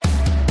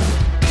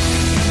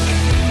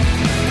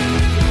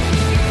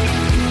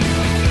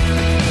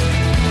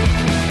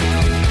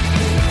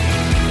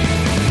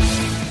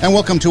And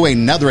welcome to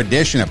another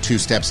edition of Two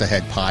Steps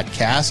Ahead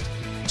Podcast.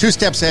 Two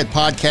Steps Ahead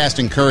Podcast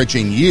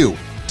encouraging you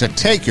to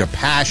take your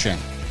passion,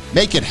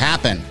 make it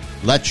happen,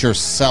 let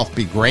yourself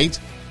be great.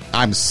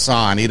 I'm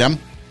Son Edom.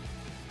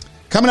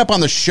 Coming up on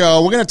the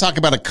show, we're going to talk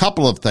about a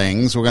couple of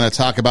things. We're going to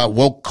talk about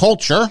woke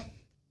culture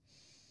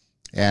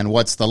and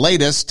what's the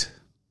latest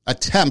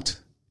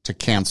attempt to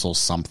cancel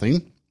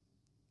something.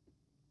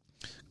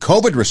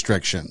 COVID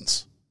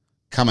restrictions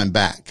coming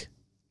back.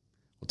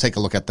 We'll take a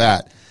look at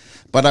that.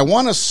 But I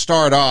want to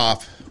start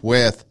off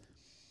with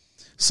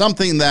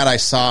something that I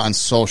saw on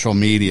social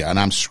media. And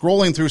I'm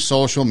scrolling through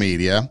social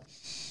media,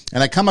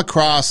 and I come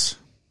across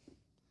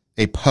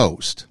a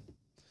post.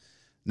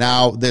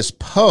 Now, this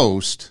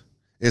post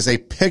is a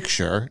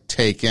picture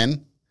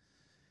taken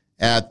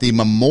at the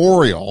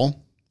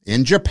memorial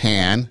in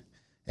Japan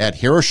at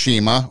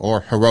Hiroshima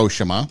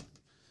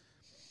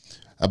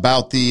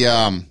about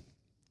the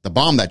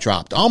bomb that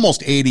dropped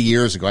almost 80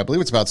 years ago. I believe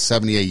it's about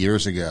 78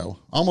 years ago.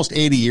 Almost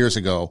 80 years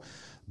ago,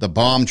 the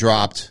bomb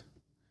dropped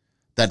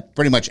that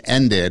pretty much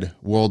ended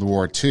World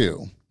War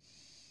II.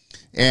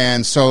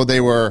 And so they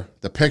were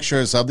the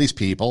pictures of these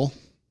people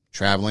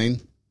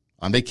traveling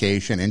on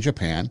vacation in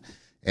Japan,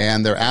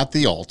 and they're at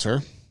the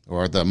altar,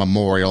 or the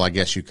memorial, I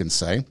guess you can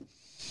say.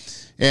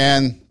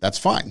 And that's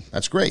fine.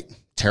 That's great.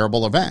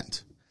 Terrible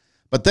event.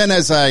 But then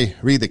as I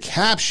read the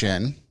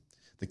caption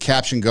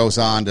goes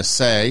on to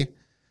say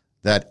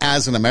that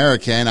as an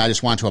American, I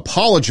just want to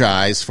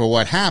apologize for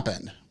what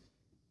happened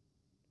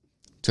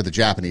to the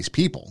Japanese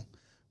people.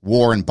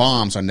 War and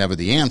bombs are never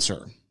the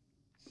answer.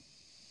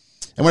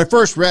 And when I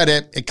first read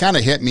it, it kind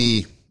of hit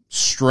me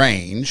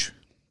strange.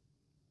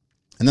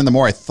 And then the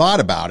more I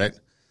thought about it,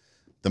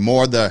 the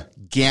more the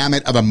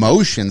gamut of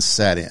emotions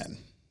set in.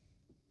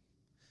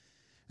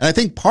 And I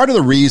think part of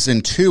the reason,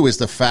 too, is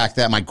the fact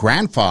that my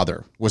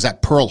grandfather was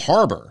at Pearl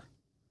Harbor,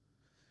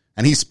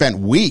 and he spent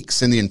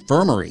weeks in the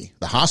infirmary,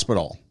 the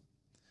hospital,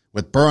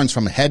 with burns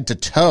from head to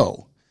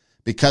toe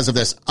because of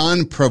this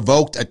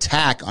unprovoked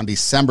attack on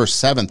December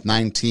 7th,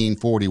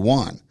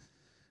 1941,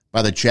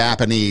 by the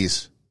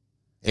Japanese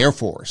Air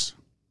Force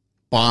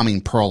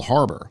bombing Pearl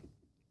Harbor.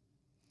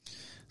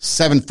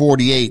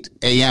 7:48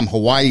 a.m.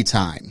 Hawaii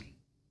time.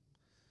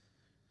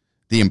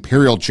 The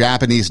Imperial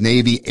Japanese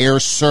Navy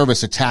Air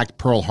Service attacked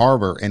Pearl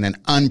Harbor in an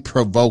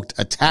unprovoked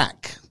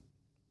attack.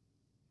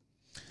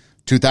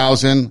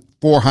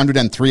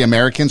 2,403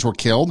 Americans were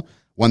killed.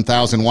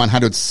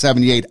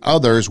 1,178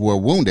 others were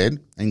wounded,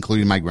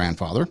 including my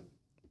grandfather.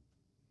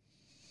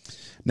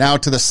 Now,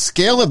 to the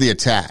scale of the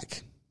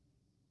attack,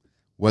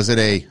 was it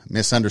a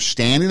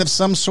misunderstanding of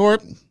some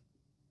sort?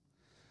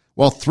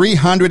 Well,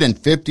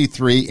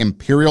 353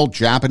 Imperial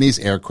Japanese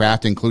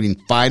aircraft,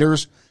 including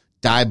fighters,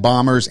 dive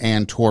bombers,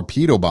 and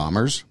torpedo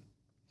bombers,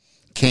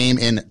 came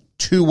in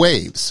two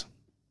waves,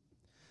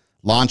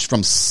 launched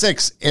from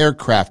 6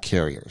 aircraft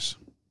carriers.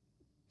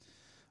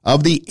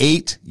 Of the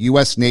 8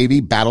 U.S. Navy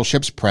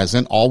battleships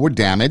present, all were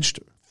damaged,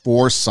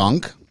 4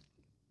 sunk.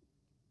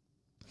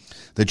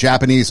 The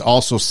Japanese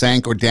also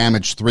sank or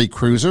damaged 3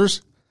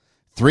 cruisers,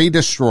 3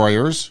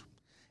 destroyers,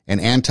 an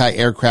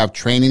anti-aircraft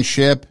training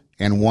ship,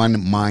 and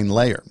 1 mine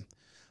layer.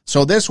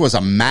 So this was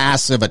a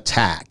massive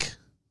attack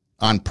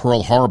on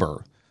Pearl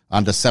Harbor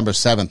on December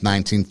 7th,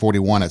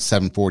 1941 at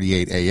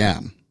 7:48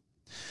 a.m.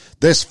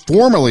 This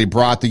formally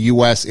brought the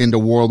U.S. into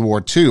World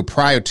War II.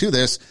 Prior to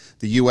this,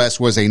 the U.S.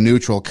 was a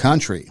neutral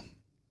country.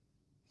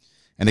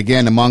 And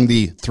again, among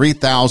the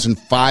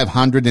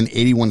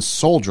 3,581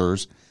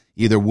 soldiers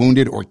either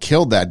wounded or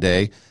killed that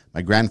day,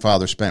 my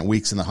grandfather spent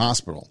weeks in the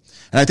hospital.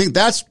 And I think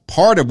that's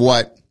part of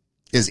what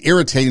is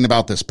irritating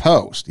about this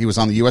post. He was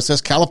on the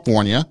USS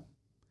California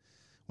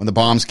when the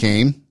bombs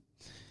came,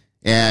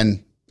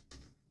 and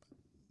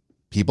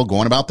people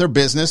going about their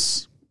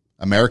business.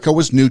 America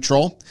was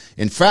neutral.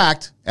 In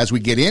fact, as we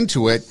get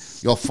into it,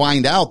 you'll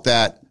find out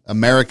that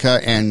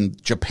America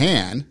and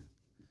Japan,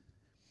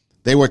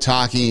 they were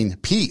talking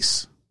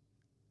peace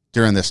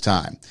during this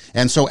time.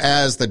 And so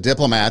as the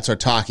diplomats are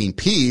talking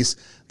peace,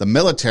 the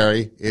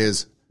military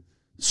is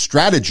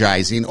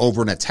strategizing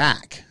over an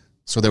attack.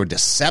 So they were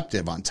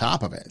deceptive on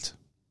top of it.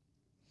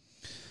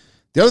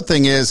 The other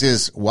thing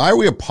is why are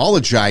we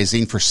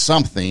apologizing for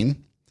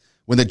something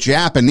when the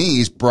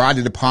Japanese brought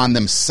it upon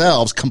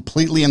themselves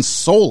completely and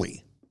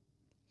solely?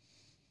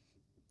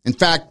 In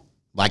fact,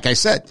 like I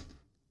said,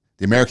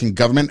 the American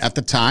government at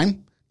the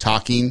time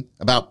talking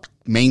about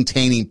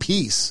maintaining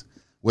peace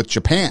with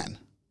Japan.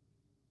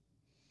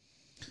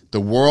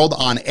 The world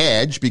on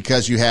edge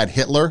because you had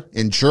Hitler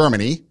in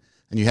Germany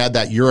and you had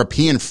that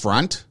European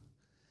front.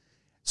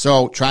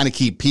 So trying to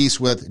keep peace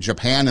with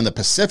Japan in the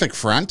Pacific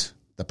front,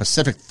 the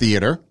Pacific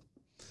theater,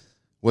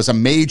 was a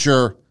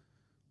major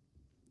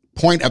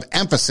point of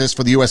emphasis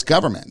for the U.S.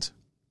 government.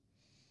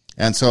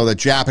 And so the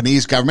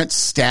Japanese government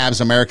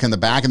stabs America in the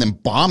back and then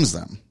bombs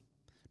them,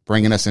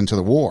 bringing us into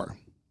the war.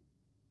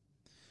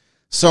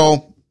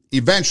 So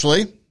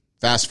eventually,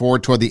 fast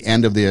forward toward the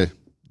end of the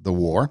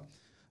war,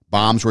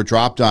 bombs were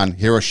dropped on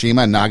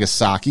Hiroshima and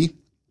Nagasaki.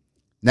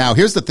 Now,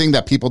 here's the thing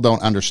that people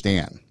don't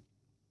understand.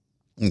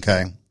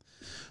 Okay.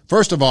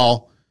 First of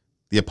all,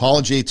 The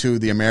apology to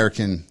the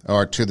American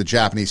or to the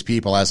Japanese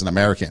people as an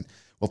American.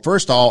 Well,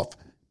 first off,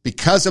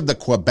 because of the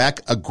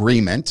Quebec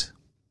Agreement,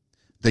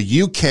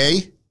 the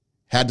UK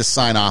had to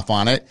sign off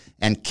on it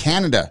and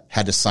Canada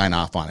had to sign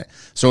off on it.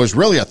 So it was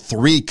really a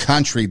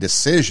 3-country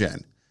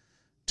decision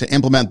to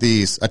implement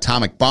these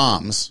atomic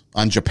bombs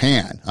on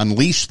Japan,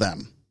 unleash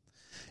them.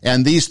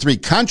 And these 3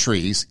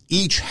 countries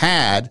each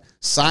had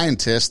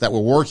scientists that were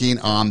working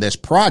on this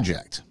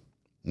project.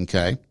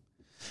 Okay.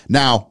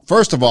 Now,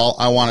 first of all,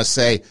 I want to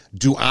say,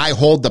 do I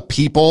hold the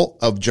people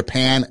of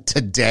Japan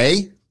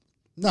today?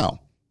 No.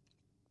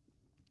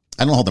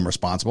 I don't hold them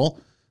responsible.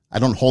 I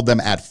don't hold them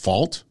at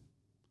fault.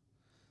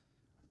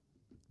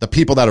 The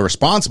people that are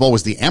responsible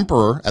was the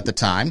emperor at the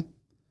time,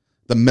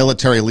 the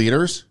military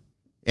leaders,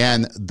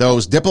 and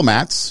those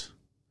diplomats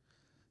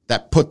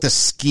that put the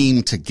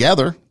scheme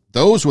together.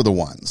 Those were the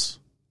ones.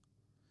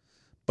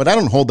 But I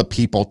don't hold the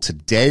people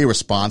today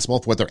responsible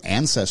for what their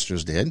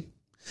ancestors did.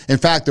 In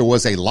fact, there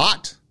was a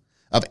lot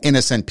of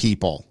innocent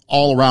people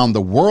all around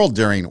the world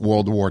during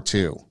World War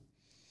II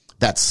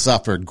that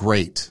suffered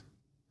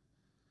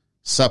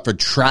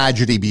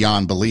tragedy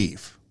beyond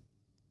belief.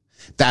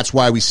 That's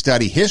why we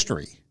study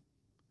history,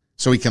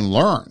 so we can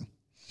learn.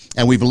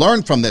 And we've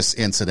learned from this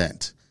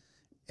incident,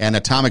 and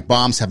atomic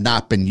bombs have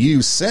not been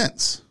used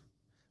since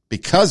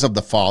because of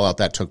the fallout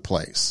that took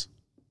place.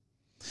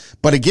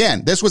 But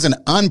again, this was an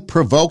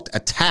unprovoked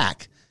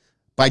attack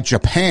by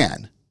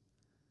Japan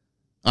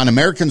on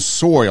American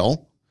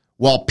soil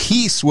while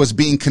peace was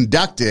being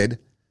conducted,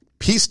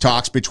 peace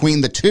talks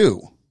between the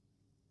two.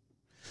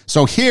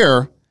 So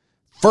here,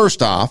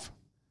 first off,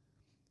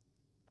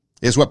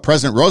 is what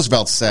President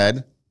Roosevelt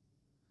said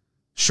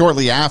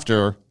shortly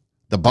after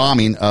the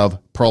bombing of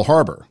Pearl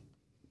Harbor.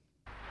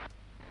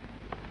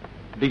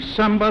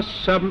 December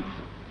 7th,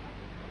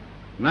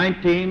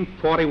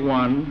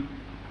 1941,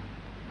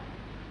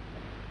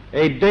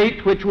 a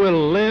date which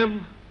will live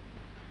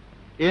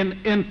in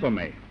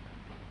infamy.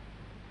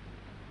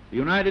 The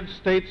United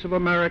States of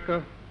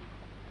America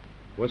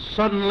was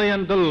suddenly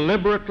and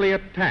deliberately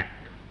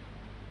attacked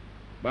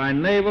by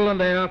naval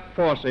and air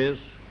forces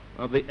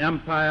of the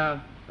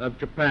Empire of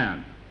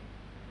Japan.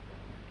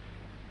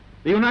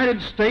 The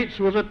United States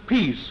was at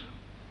peace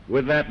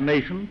with that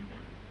nation,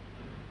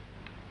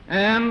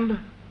 and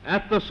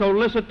at the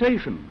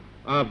solicitation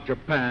of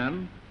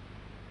Japan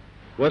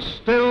was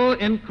still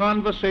in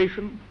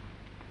conversation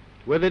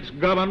with its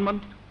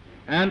government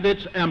and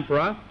its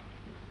emperor,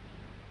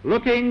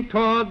 looking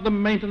toward the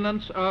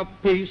maintenance of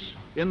peace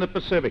in the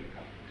Pacific.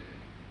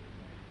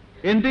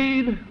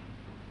 Indeed,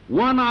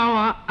 1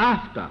 hour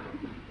after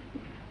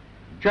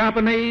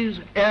Japanese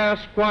air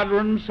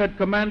squadrons had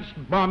commenced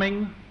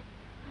bombing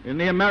in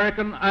the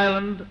American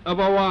island of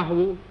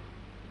Oahu,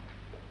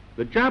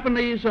 the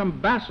Japanese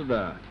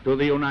ambassador to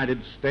the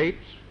United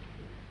States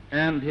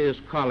and his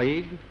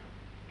colleague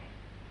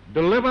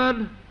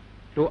delivered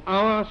to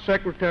our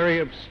Secretary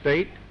of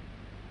State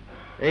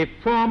a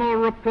formal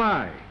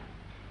reply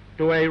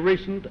to a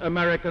recent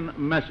American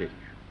message.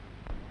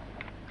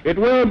 It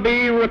will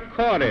be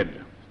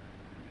recorded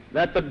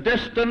that the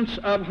distance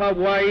of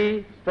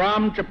Hawaii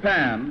from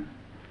Japan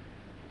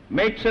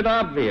makes it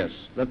obvious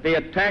that the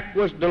attack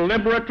was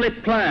deliberately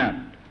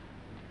planned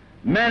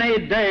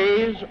many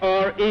days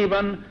or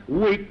even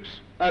weeks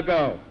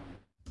ago.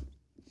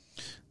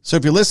 So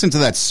if you listen to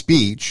that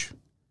speech,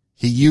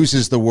 he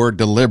uses the word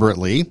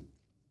deliberately,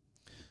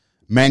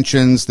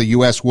 mentions the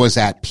U.S. was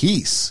at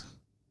peace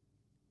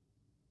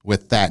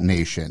with that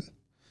nation.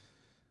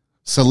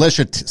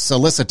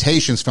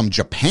 Solicitations from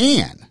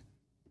Japan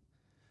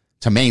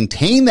to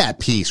maintain that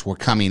peace were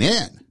coming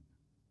in.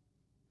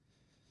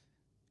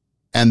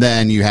 And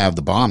then you have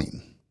the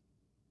bombing.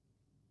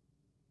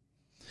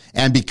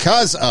 And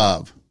because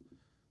of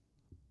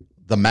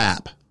the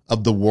map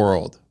of the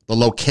world, the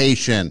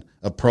location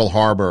of Pearl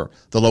Harbor,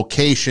 the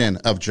location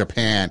of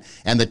Japan,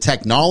 and the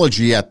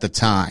technology at the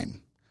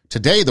time,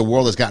 today the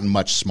world has gotten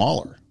much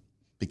smaller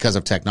because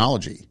of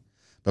technology.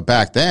 But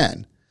back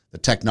then, the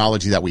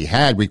technology that we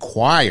had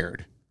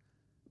required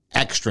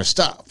extra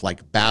stuff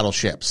like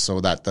battleships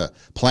so that the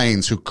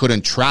planes who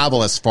couldn't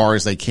travel as far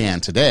as they can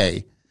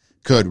today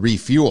could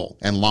refuel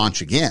and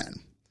launch again.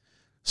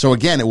 So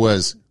again, it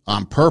was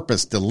on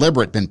purpose,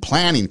 deliberate, been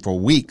planning for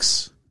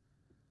weeks,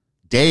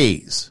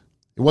 days.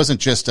 It wasn't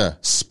just a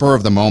spur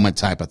of the moment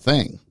type of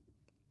thing.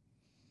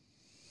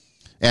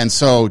 And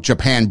so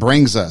Japan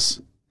brings us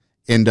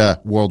into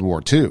World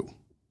War II.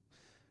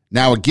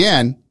 Now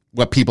again,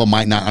 what people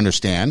might not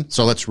understand,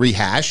 so let's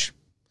rehash.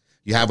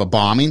 You have a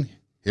bombing,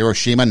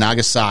 Hiroshima,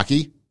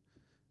 Nagasaki,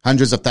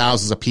 hundreds of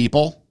thousands of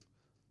people,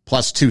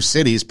 plus 2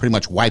 cities pretty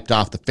much wiped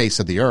off the face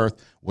of the earth.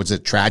 Was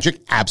it tragic?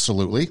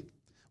 Absolutely.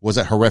 Was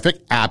it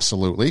horrific?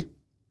 Absolutely.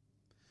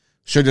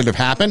 Should it have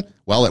happened?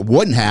 Well, it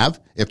wouldn't have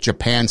if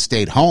Japan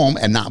stayed home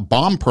and not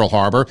bombed Pearl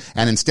Harbor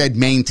and instead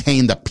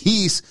maintained the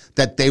peace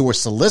that they were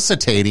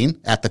soliciting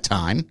at the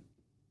time.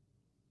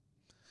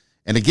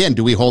 And again,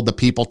 do we hold the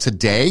people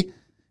today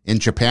in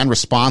Japan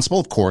responsible?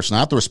 Of course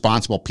not. The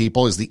responsible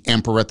people is the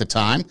emperor at the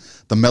time,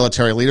 the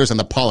military leaders, and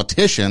the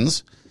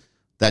politicians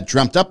that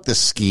dreamt up this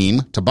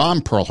scheme to bomb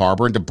Pearl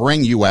Harbor and to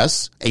bring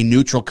U.S., a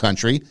neutral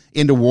country,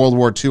 into World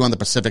War II on the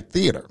Pacific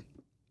theater.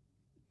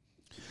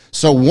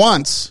 So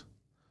once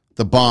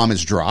the bomb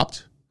is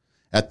dropped,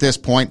 at this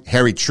point,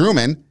 Harry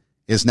Truman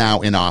is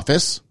now in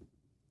office.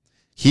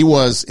 He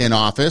was in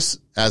office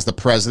as the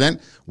president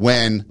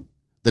when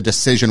the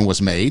decision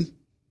was made.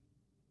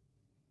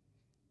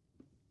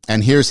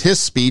 And here's his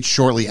speech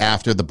shortly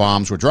after the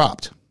bombs were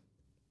dropped.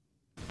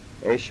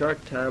 A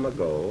short time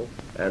ago,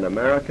 an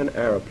American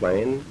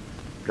airplane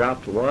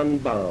dropped one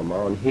bomb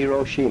on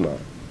Hiroshima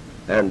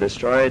and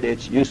destroyed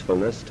its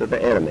usefulness to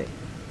the enemy.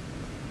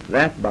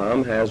 That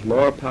bomb has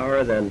more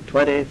power than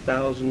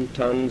 20,000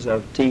 tons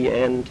of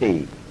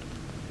TNT.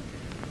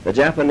 The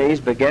Japanese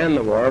began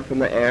the war from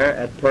the air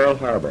at Pearl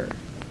Harbor.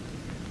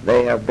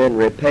 They have been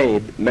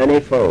repaid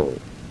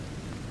many-fold,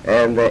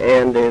 and the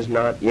end is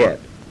not yet.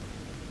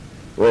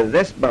 With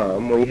this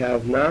bomb, we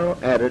have now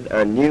added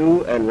a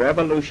new and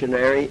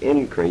revolutionary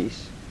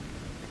increase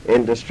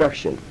in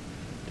destruction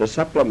to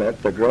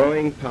supplement the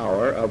growing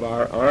power of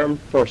our armed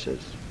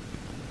forces.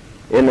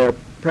 In their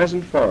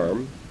present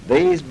form,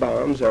 these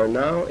bombs are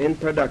now in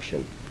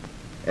production,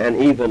 and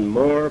even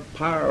more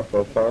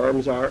powerful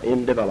forms are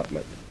in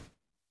development.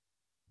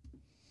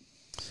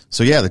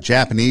 So yeah, the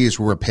Japanese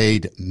were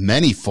repaid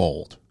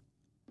many-fold,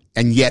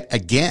 and yet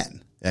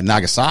again at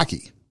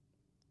Nagasaki.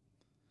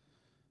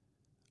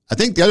 I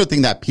think the other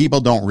thing that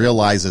people don't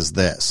realize is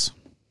this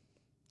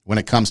when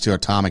it comes to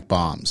atomic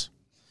bombs.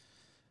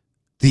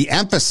 The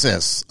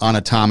emphasis on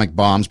atomic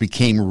bombs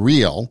became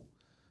real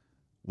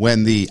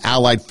when the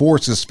Allied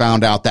forces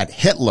found out that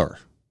Hitler,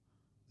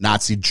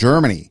 Nazi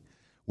Germany,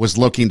 was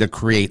looking to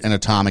create an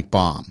atomic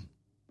bomb.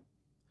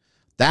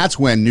 That's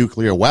when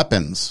nuclear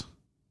weapons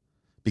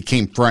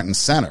became front and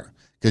center,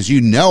 because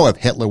you know if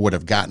Hitler would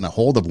have gotten a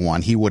hold of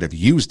one, he would have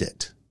used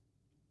it.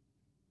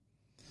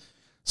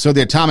 So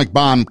the atomic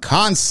bomb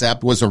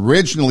concept was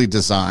originally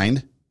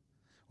designed,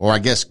 or I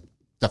guess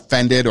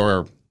defended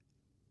or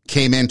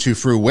came into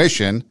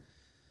fruition,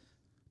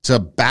 to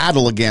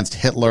battle against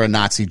Hitler and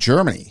Nazi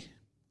Germany.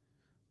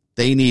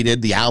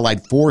 The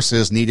Allied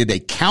forces needed a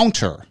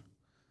counter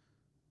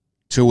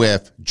to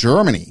if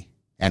Germany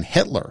and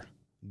Hitler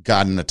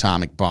got an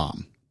atomic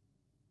bomb.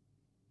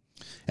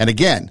 And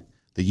again,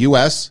 the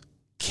U.S.,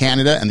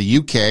 Canada, and the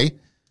U.K.,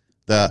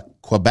 the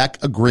Quebec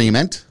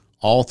Agreement,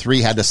 all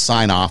three had to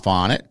sign off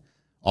on it.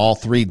 All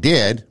three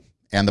did,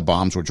 and the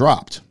bombs were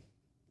dropped.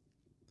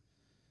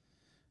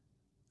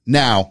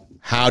 Now,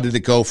 how did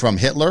it go from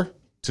Hitler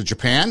to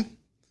Japan?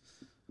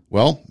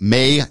 Well,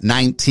 May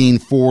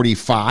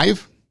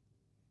 1945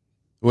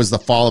 was the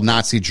fall of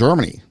Nazi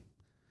Germany.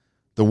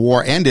 The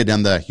war ended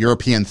in the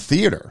European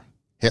theater.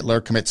 Hitler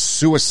commits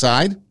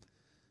suicide.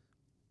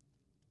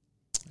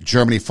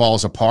 Germany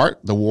falls apart.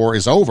 The war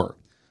is over.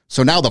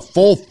 So now the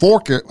full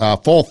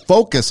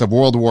focus of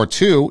World War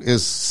II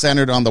is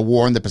centered on the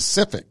war in the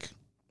Pacific.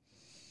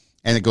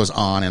 And it goes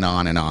on and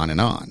on and on and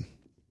on.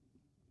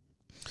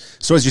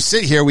 So as you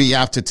sit here, we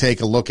have to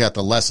take a look at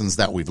the lessons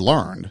that we've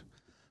learned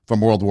from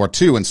World War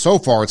II. And so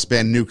far, it's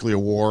been nuclear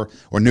war,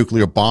 or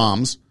nuclear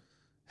bombs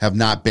have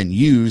not been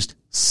used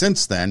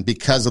since then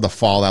because of the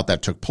fallout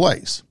that took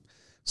place.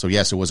 So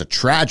yes, it was a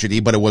tragedy,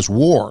 but it was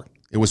war.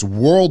 It was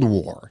world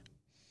war.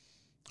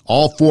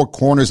 All four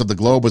corners of the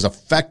globe was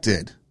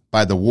affected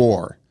by the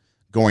war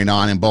going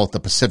on in both the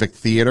Pacific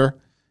theater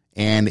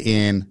and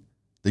in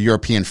the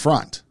European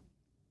front.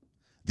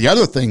 The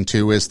other thing,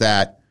 too, is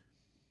that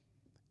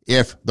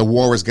if the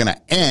war was going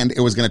to end,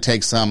 it was going to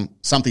take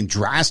something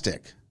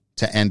drastic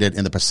to end it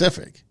in the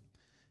Pacific.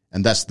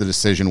 And thus the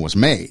decision was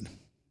made.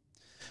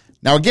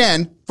 Now,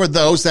 again, for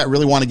those that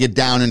really want to get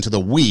down into the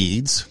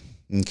weeds,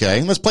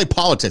 okay, let's play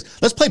politics.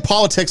 Let's play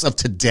politics of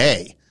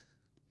today.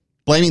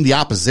 Blaming the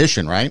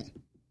opposition, right?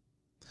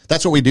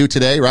 That's what we do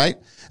today, right?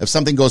 If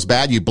something goes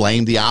bad, you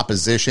blame the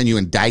opposition. You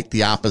indict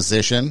the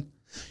opposition.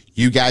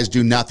 You guys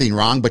do nothing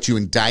wrong, but you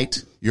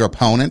indict your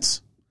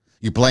opponents.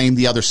 You blame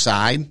the other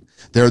side.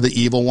 They're the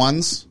evil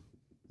ones,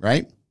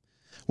 right?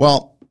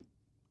 Well,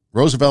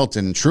 Roosevelt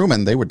and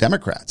Truman, they were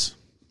Democrats.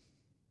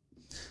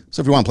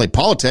 So if you want to play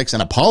politics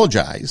and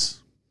apologize,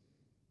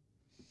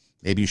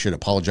 maybe you should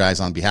apologize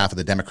on behalf of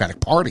the Democratic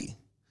Party,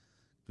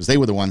 because they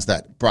were the ones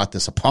that brought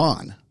this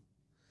upon.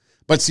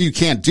 But see, you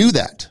can't do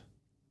that.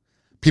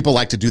 People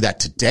like to do that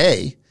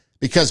today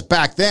because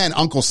back then,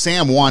 Uncle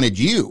Sam wanted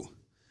you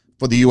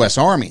for the U.S.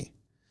 Army.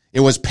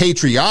 It was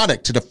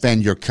patriotic to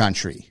defend your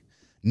country.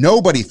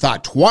 Nobody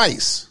thought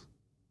twice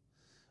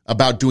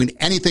about doing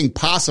anything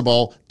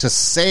possible to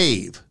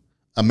save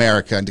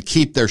America and to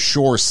keep their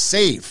shores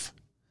safe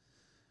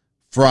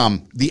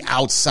from the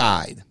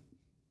outside.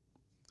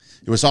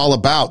 It was all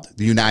about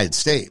the United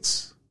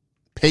States,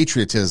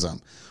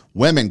 patriotism,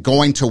 women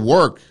going to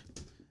work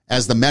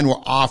as the men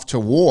were off to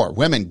war,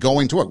 women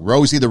going to work,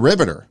 Rosie the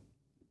Riveter.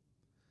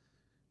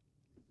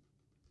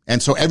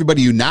 And so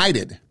everybody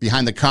united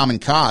behind the common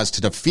cause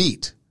to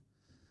defeat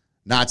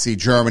Nazi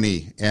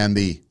Germany and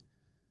the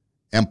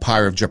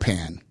Empire of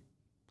Japan.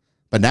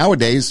 But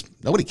nowadays,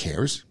 nobody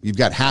cares. You've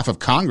got half of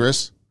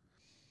Congress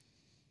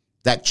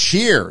that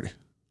cheered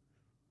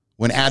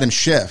when Adam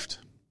Schiff,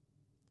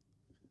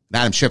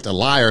 a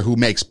liar who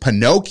makes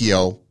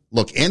Pinocchio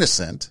look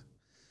innocent,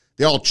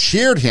 they all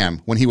cheered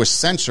him when he was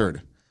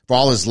censored for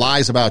all his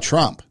lies about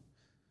Trump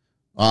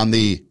on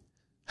the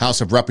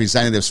House of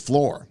Representatives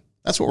floor.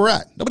 That's what we're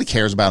at. Nobody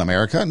cares about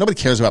America.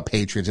 Nobody cares about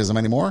patriotism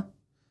anymore.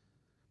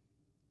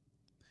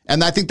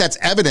 And I think that's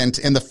evident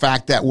in the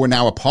fact that we're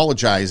now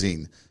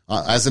apologizing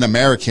as an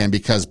American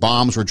because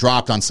bombs were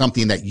dropped on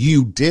something that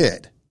you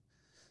did.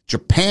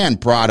 Japan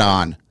brought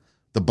on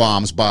the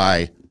bombs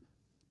by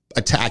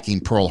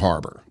attacking Pearl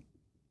Harbor.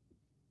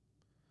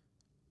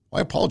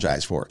 Why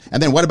apologize for it?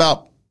 And then what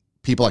about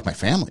people like my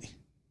family,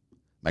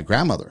 my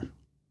grandmother,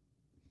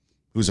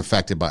 who's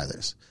affected by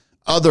this?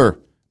 Other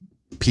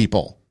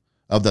people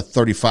of the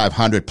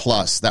 3,500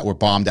 plus that were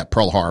bombed at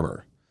Pearl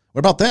Harbor. What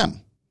about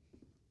them?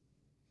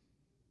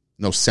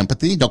 No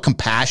sympathy, no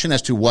compassion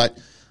as to what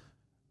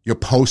your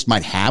post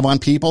might have on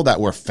people that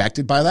were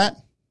affected by that?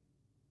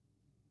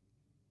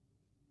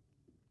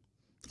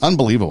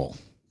 Unbelievable.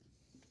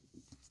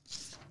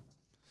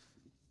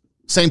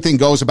 Same thing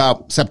goes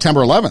about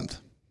September 11th.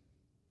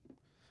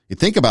 You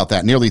think about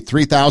that. Nearly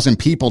 3,000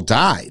 people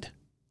died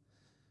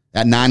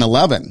at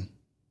 9/11,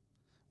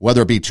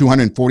 whether it be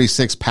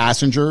 246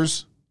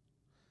 passengers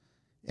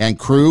and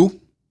crew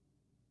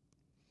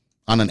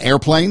on an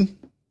airplane,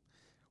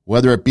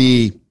 whether it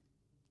be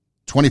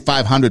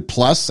 2,500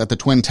 plus at the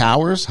Twin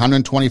Towers,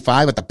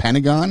 125 at the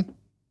Pentagon,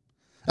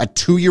 a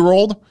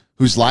 2-year-old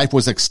whose life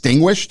was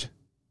extinguished,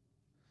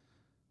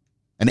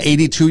 an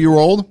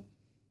 82-year-old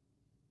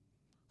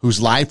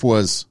whose life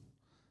was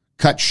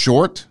cut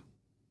short.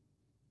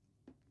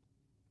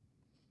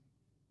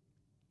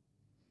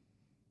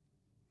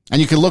 And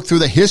you can look through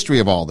the history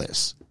of all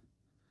this.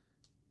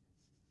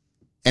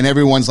 And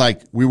everyone's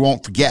like, we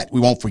won't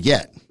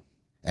forget.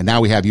 And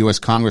now we have U.S.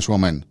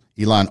 Congresswoman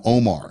Ilhan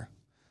Omar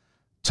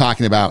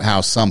talking about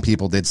how some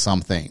people did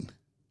something.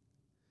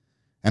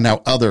 And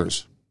now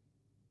others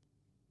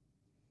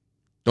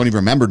don't even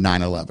remember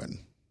 9/11.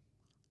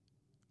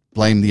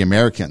 Blame the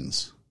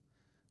Americans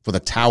for the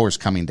towers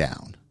coming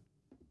down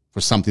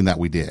for something that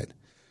we did.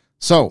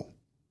 So,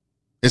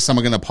 is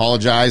someone going to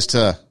apologize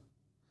to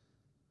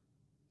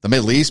the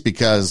Middle East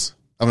because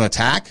of an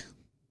attack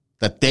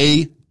that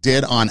they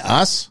did on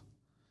us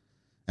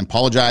and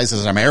apologize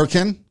as an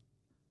American?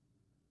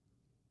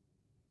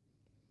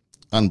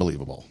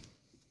 Unbelievable.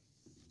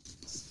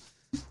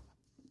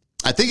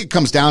 I think it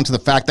comes down to the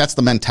fact that's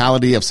the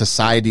mentality of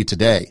society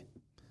today.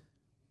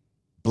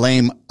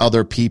 Blame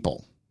other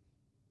people.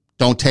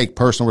 Don't take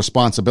personal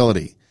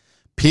responsibility.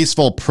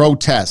 Peaceful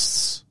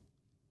protests.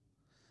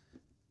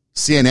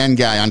 CNN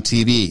guy on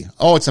TV.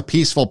 Oh, it's a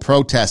peaceful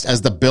protest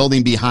as the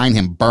building behind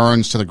him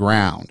burns to the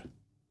ground.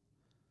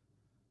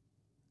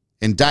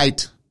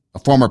 Indict a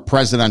former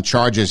president on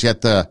charges,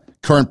 yet the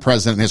current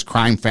president and his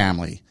crime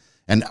family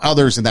and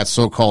others in that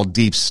so-called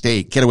deep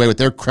state get away with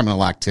their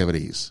criminal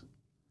activities.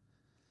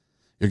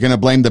 You're going to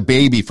blame the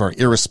baby for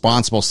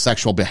irresponsible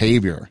sexual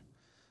behavior.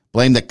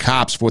 Blame the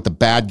cops for what the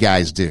bad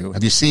guys do.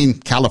 Have you seen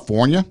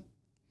California?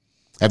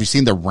 Have you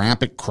seen the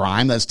rampant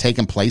crime that's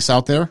taken place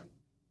out there?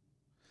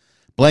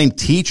 Blame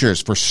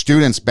teachers for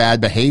students' bad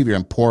behavior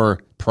and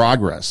poor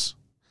progress.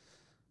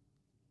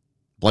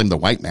 Blame the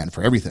white man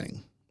for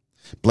everything.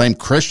 Blame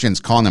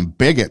Christians, calling them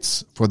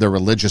bigots for their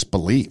religious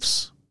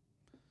beliefs.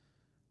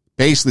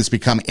 Basically, it's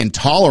become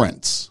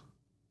intolerance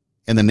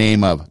in the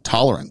name of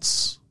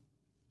tolerance.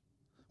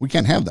 We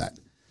can't have that.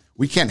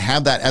 We can't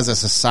have that as a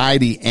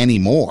society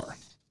anymore.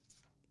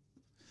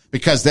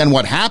 Because then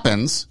what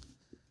happens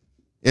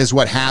is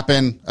what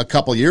happened a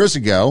couple years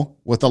ago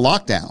with the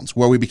lockdowns,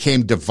 where we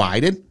became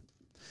divided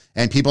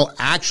and people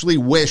actually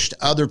wished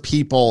other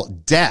people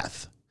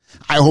death.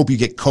 I hope you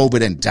get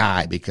COVID and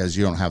die because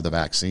you don't have the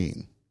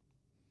vaccine.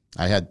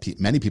 I had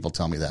many people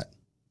tell me that.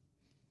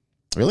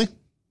 Really?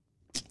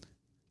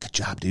 Good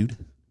job, dude.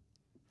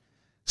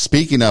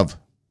 Speaking of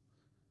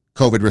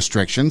COVID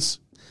restrictions,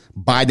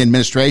 Biden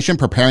administration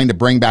preparing to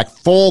bring back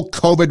full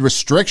COVID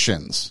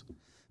restrictions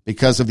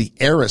because of the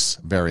Eris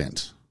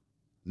variant.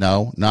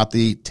 No, not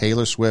the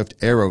Taylor Swift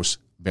Eros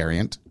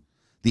variant,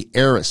 the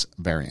Eris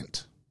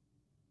variant.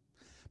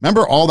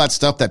 Remember all that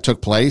stuff that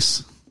took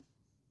place?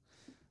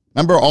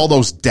 Remember all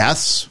those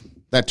deaths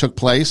that took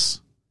place?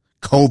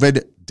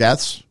 COVID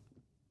deaths?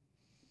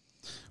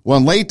 Well,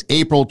 in late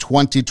April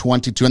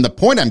 2022, and the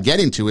point I'm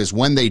getting to is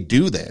when they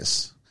do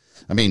this,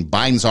 I mean,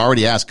 Biden's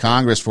already asked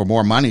Congress for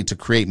more money to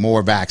create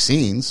more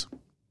vaccines.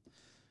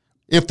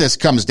 If this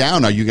comes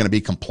down, are you going to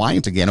be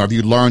compliant again? Or have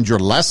you learned your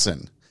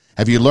lesson?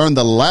 Have you learned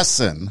the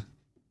lesson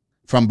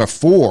from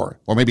before,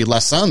 or maybe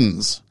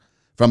lessons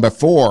from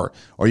before?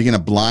 Or are you going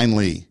to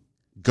blindly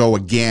go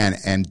again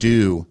and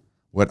do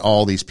what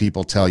all these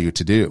people tell you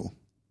to do?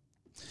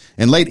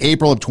 In late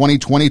April of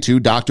 2022,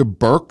 Dr.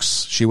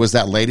 Birx, she was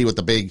that lady with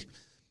the big,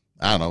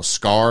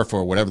 scarf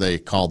or whatever they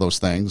call those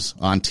things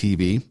on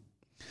TV.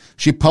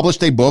 She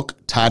published a book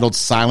titled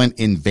Silent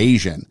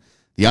Invasion,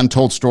 The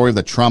Untold Story of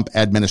the Trump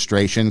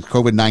Administration,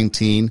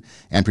 COVID-19,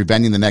 and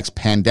Preventing the Next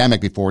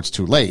Pandemic Before It's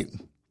Too Late.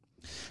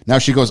 Now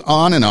she goes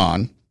on,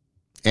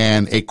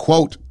 and a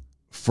quote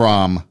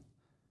from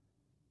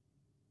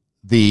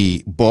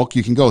the book,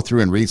 you can go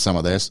through and read some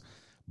of this,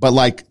 but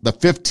like the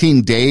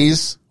 15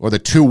 days or the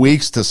 2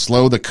 weeks to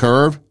slow the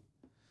curve,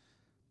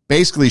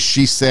 basically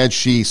she said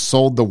she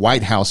sold the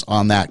White House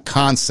on that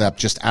concept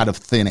just out of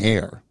thin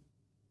air.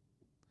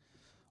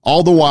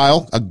 All the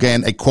while,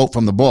 again, a quote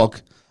from the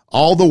book,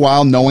 all the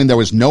while knowing there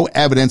was no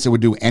evidence it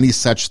would do any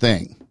such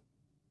thing.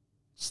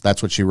 So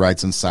that's what she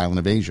writes in Silent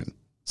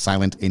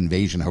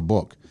Invasion, her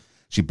book.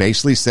 She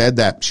basically said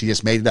that she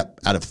just made it up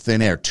out of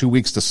thin air, 2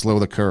 weeks to slow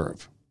the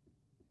curve.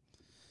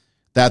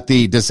 That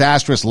the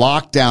disastrous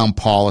lockdown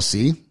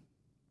policy,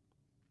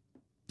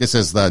 this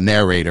is the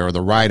narrator or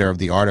the writer of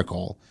the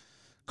article,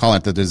 calling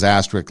it the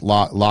disastrous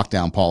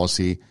lockdown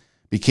policy,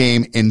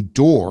 became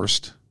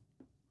endorsed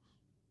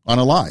on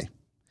a lie.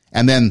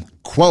 And then,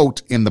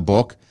 quote in the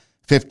book,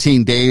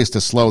 15 days to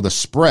slow the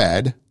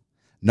spread,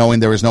 knowing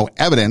there is no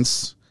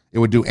evidence it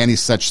would do any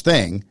such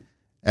thing,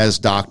 as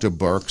Dr.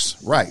 Birx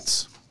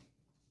writes.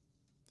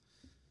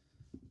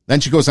 Then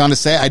she goes on to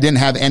say, I didn't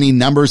have any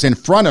numbers in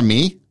front of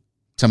me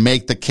to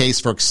make the case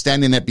for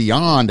extending it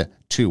beyond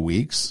 2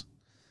 weeks,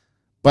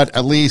 but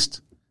at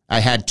least I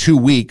had 2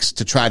 weeks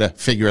to try to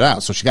figure it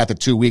out. So she got the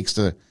 2 weeks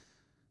to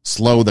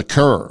slow the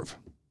curve.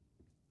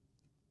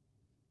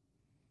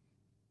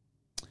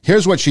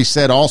 Here's what she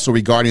said also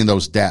regarding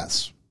those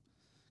deaths.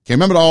 Okay,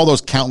 remember all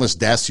those countless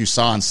deaths you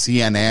saw on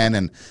CNN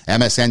and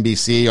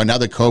MSNBC,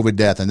 another COVID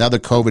death, another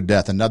COVID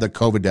death, another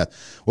COVID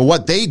death. Well,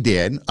 what they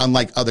did,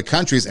 unlike other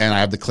countries, and I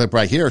have the clip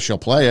right here, she'll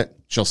play it,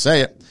 she'll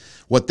say it.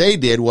 What they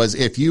did was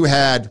if you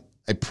had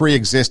a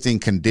pre-existing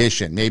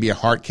condition, maybe a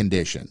heart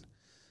condition,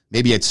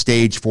 maybe at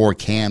stage 4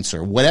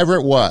 cancer, whatever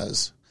it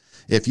was,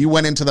 if you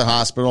went into the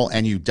hospital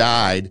and you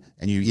died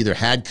and you either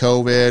had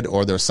COVID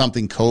or there was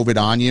something COVID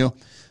on you,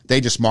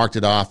 they just marked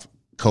it off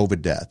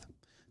COVID death.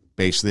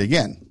 Basically,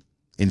 again,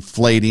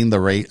 inflating the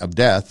rate of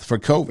death for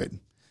COVID.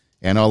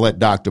 And I'll let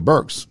Dr.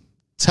 Birx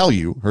tell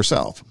you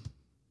herself.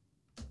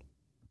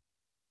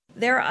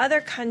 There are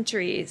other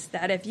countries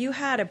that if you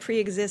had a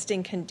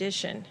pre-existing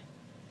condition,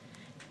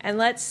 and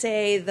let's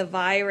say the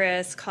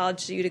virus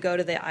caused you to go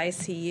to the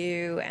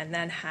ICU and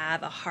then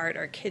have a heart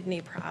or kidney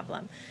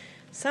problem,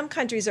 some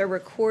countries are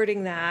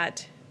recording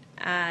that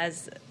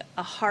as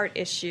a heart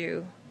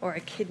issue or a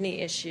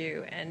kidney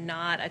issue and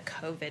not a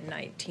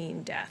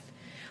COVID-19 death.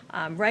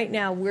 Right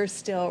now, we're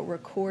still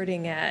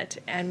recording it,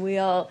 and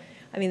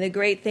the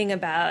great thing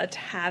about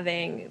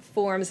having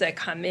forms that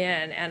come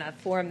in and a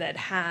form that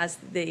has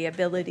the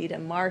ability to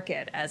mark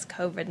it as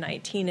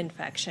COVID-19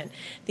 infection,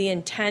 the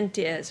intent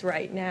is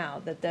right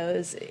now that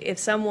if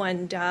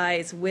someone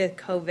dies with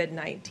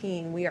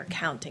COVID-19, we are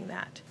counting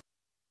that.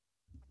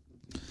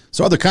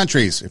 So other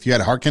countries, if you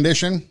had a heart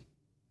condition,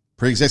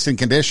 pre-existing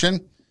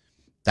condition,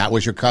 that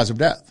was your cause of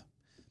death.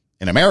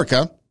 In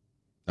America,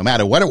 no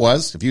matter what it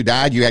was, if you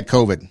died, you had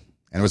COVID, and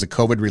it was a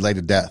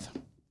COVID-related death.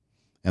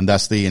 And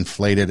thus the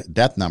inflated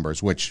death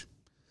numbers, which,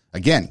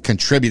 again,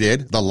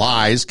 the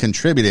lies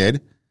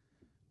contributed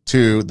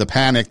to the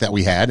panic that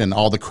we had and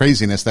all the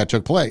craziness that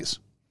took place.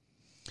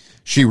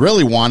 She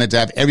really wanted to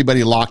have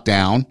everybody locked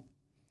down.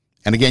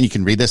 And again, you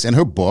can read this in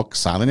her book,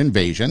 Silent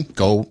Invasion.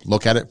 Go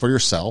look at it for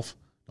yourself.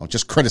 Don't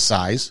just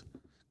criticize.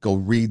 Go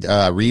read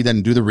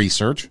and do the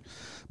research.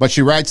 But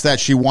she writes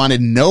that she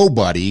wanted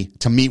nobody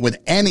to meet with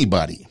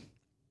anybody.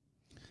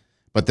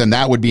 But then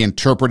that would be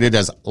interpreted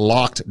as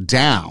locked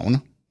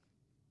down.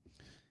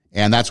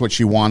 And that's what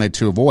she wanted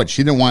to avoid.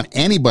 She didn't want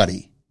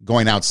anybody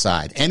going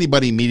outside,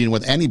 anybody meeting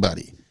with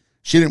anybody.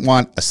 She didn't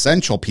want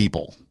essential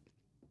people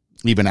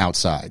even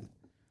outside.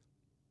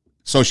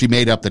 So she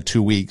made up the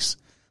 2 weeks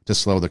to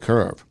slow the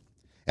curve.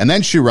 And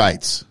then she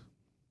writes,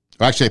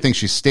 I think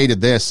she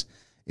stated this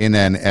in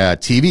a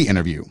TV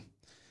interview.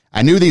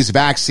 I knew these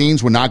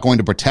vaccines were not going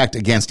to protect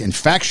against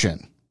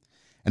infection.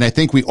 And I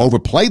think we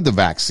overplayed the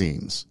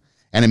vaccines.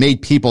 And it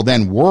made people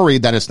then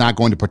worried that it's not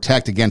going to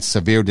protect against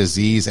severe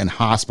disease and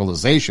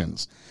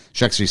hospitalizations.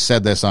 She actually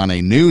said this on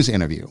a news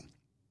interview.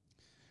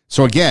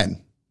 So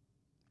again,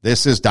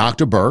 this is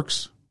Dr.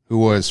 Birx, who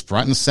was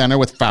front and center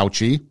with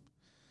Fauci,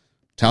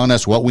 telling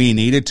us what we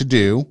needed to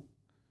do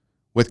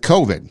with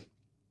COVID.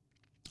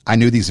 I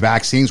knew these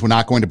vaccines were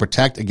not going to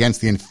protect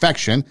against the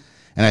infection,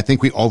 and I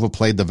think we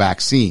overplayed the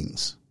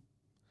vaccines.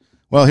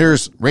 Well,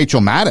 here's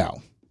Rachel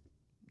Maddow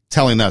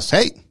telling us,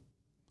 hey,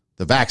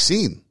 the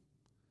vaccine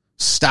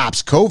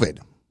stops COVID.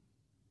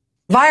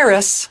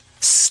 Virus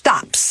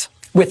stops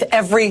with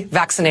every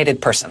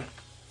vaccinated person.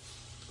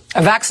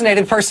 A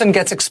vaccinated person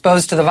gets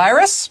exposed to the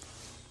virus.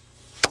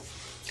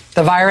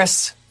 The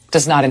virus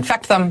does not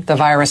infect them. The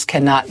virus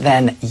cannot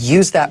then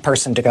use that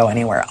person to go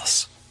anywhere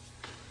else.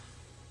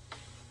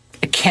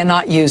 It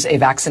cannot use a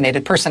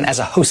vaccinated person as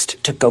a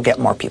host to go get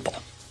more people.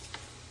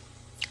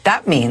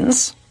 That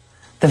means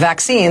the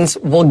vaccines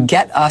will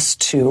get us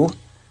to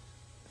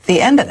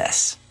the end of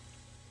this.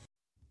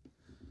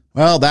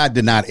 Well, that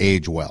did not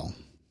age well.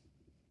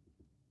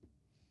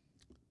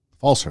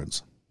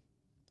 Falsehoods.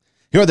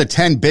 Here are the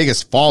 10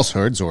 biggest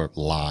falsehoods or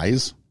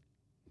lies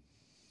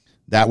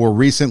that were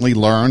recently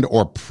learned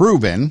or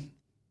proven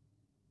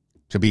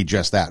to be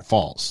just that,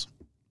 false.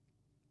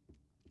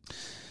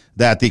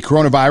 That the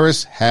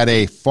coronavirus had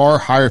a far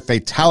higher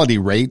fatality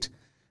rate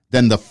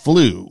than the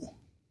flu.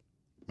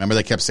 Remember,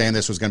 they kept saying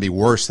this was going to be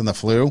worse than the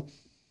flu?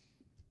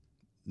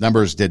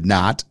 Numbers did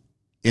not,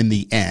 in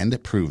the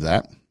end, prove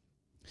that.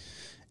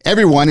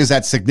 Everyone is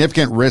at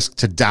significant risk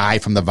to die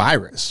from the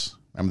virus.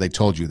 Remember, they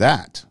told you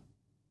that.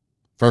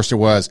 First, it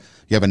was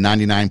you have a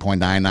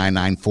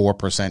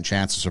 99.9994%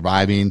 chance of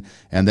surviving,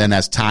 and then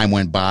as time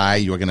went by,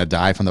 you were going to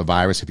die from the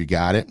virus if you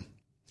got it.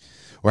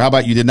 Or how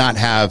about you did not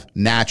have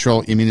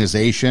natural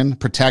immunization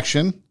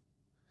protection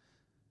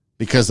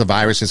because the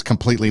virus is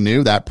completely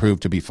new? That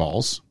proved to be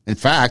false. In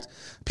fact,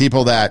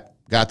 people that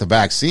got the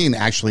vaccine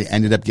actually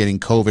ended up getting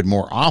COVID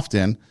more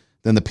often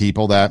than the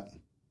people that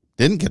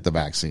didn't get the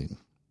vaccine.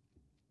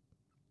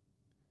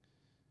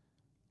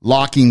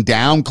 Locking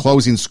down,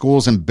 closing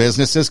schools and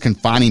businesses,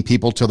 confining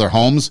people to their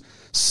homes,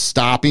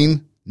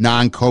 stopping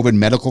non-COVID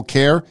medical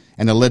care,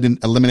 and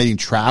eliminating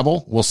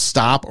travel will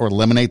stop or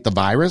eliminate the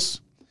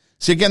virus.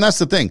 See, again, that's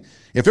the thing.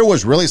 If it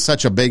was really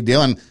such a big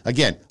deal, and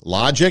again,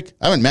 logic,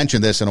 I haven't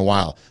mentioned this in a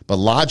while, but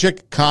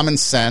logic, common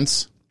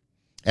sense,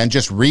 and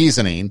just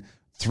reasoning,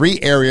 3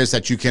 areas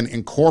that you can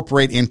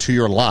incorporate into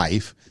your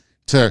life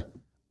to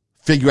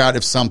figure out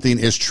if something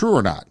is true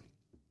or not.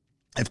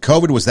 If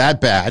COVID was that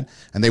bad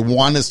and they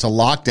wanted us to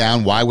lock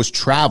down, why was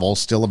travel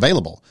still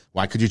available?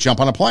 Why could you jump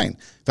on a plane?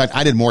 In fact,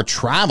 I did more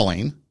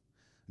traveling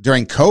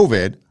during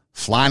COVID,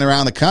 flying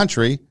around the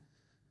country,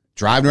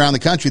 driving around the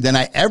country than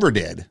I ever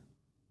did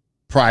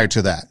prior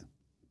to that.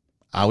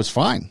 I was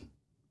fine.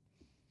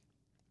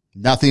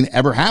 Nothing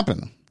ever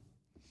happened.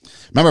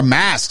 Remember,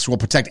 masks will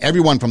protect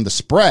everyone from the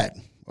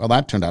spread. Well,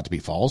 that turned out to be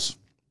false.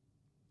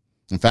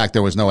 In fact,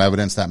 there was no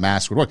evidence that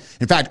masks would work.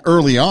 In fact,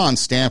 early on,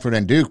 Stanford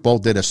and Duke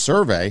both did a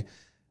survey,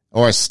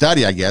 or a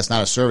study, I guess,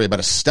 not a survey, but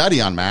a study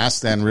on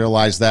masks, and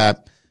realized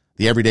that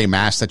the everyday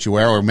masks that you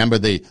wear, or remember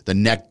the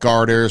neck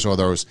garters or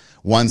those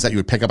ones that you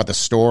would pick up at the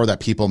store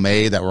that people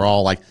made that were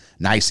all like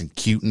nice and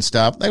cute and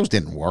stuff, those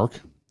didn't work.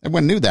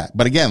 Everyone knew that.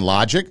 But again,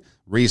 logic,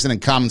 reason,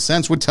 and common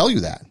sense would tell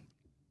you that.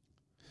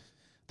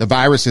 The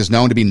virus is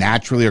known to be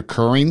naturally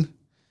occurring,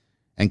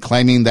 and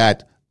claiming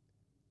that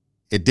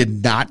it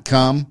did not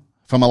come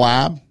from a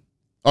lab,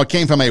 or it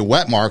came from a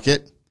wet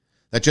market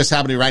that just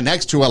happened to be right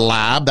next to a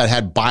lab that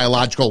had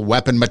biological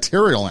weapon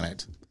material in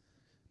it.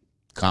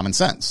 Common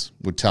sense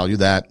would tell you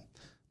that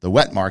the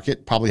wet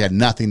market probably had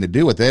nothing to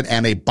do with it,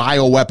 and a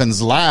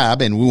bioweapons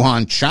lab in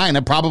Wuhan,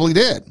 China probably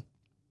did.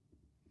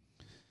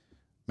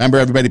 Remember,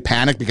 everybody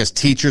panicked because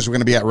teachers were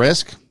going to be at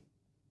risk?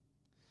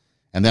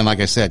 And then, like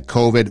I said,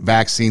 COVID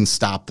vaccine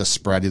stopped the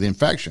spread of the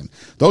infection.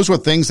 Those were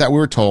things that we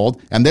were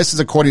told, and this is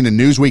according to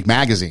Newsweek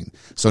magazine.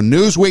 So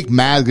Newsweek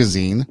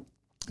magazine,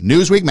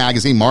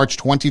 March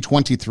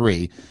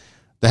 2023,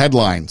 the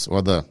headlines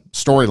or the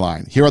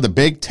storyline. Here are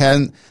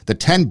the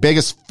 10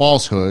 biggest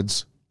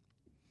falsehoods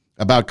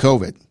about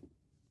COVID.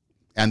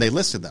 And they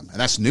listed them, and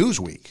that's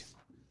Newsweek.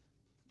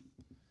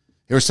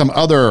 Here's some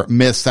other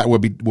myths that were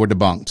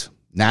debunked.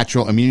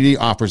 Natural immunity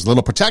offers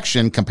little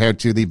protection compared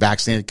to the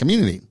vaccinated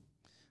community.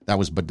 That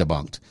was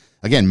debunked.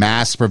 Again,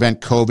 masks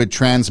prevent COVID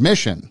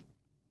transmission.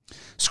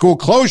 School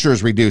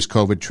closures reduce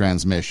COVID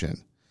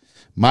transmission.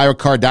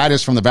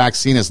 Myocarditis from the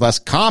vaccine is less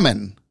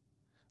common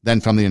than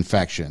from the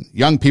infection.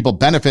 Young people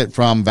benefit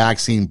from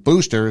vaccine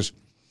boosters,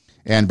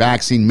 and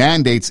vaccine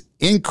mandates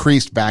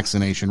increased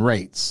vaccination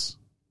rates.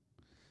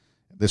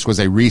 This was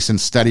a recent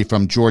study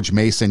from George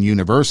Mason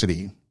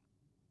University,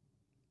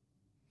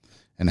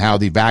 and how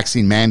the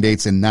vaccine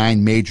mandates in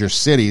 9 major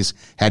cities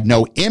had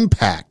no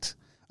impact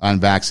on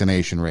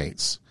vaccination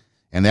rates.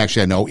 And they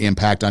actually had no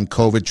impact on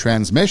COVID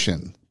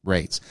transmission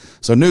rates.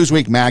 So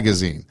Newsweek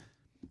magazine,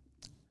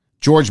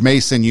 George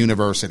Mason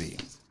University.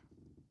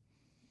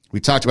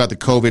 We talked about the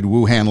COVID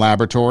Wuhan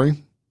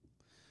laboratory.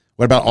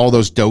 What about all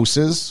those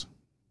doses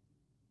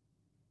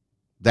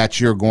that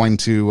you're going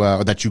to,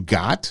 or that you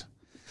got?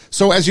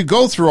 So as you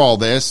go through all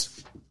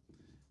this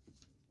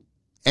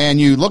and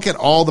you look at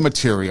all the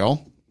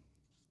material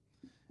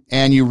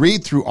and you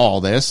read through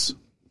all this, you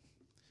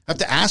have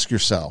to ask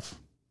yourself,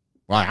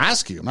 well, I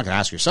ask you, I'm not going to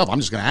ask yourself, I'm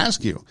just going to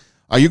ask you,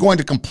 are you going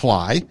to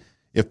comply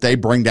if they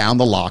bring down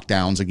the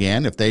lockdowns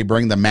again, if they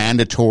bring the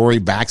mandatory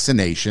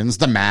vaccinations,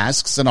 the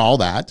masks and all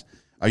that?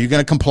 Are you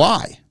going to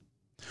comply?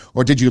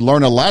 Or did you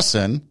learn a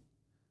lesson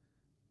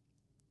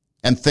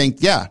and think,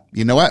 yeah,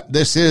 you know what?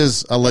 This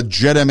is a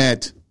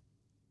legitimate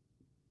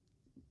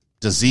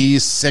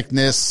disease,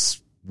 sickness,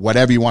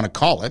 whatever you want to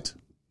call it,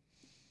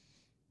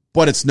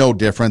 but it's no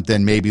different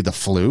than maybe the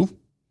flu.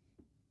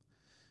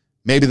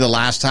 Maybe the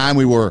last time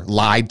we were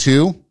lied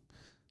to,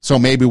 so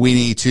maybe we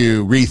need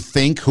to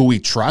rethink who we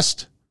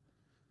trust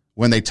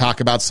when they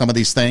talk about some of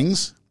these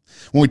things.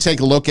 When we take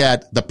a look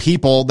at the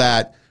people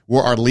that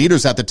were our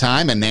leaders at the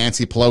time, and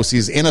Nancy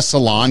Pelosi's in a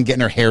salon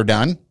getting her hair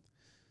done.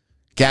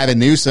 Gavin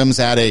Newsom's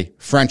at a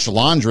French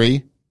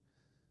Laundry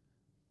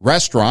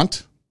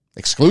restaurant,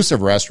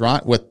 exclusive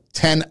restaurant, with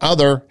 10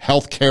 other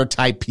healthcare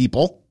type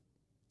people.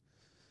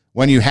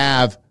 When you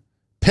have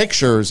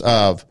pictures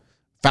of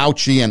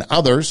Fauci and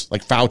others,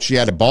 like Fauci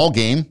at a ball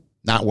game,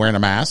 not wearing a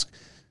mask.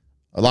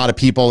 A lot of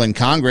people in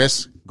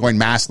Congress going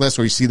maskless,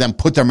 or you see them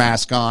put their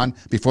mask on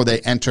before they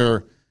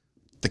enter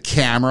the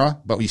camera,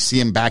 but we see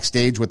them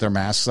backstage with their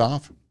masks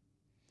off.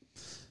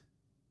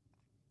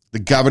 The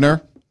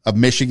governor of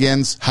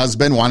Michigan's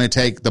husband wanted to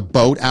take the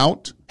boat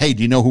out. Hey,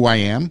 do you know who I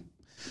am?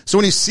 So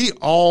when you see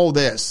all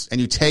this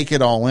and you take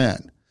it all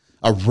in,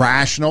 a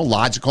rational,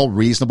 logical,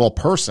 reasonable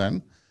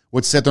person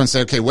would sit there and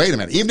say, okay, wait a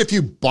minute. Even if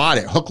you bought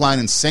it hook, line,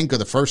 and sinker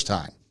the first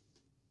time,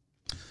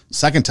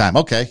 second time,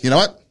 okay, you know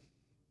what?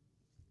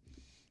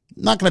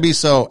 Not going to be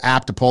so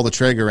apt to pull the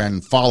trigger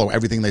and follow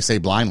everything they say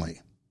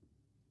blindly.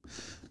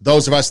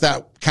 Those of us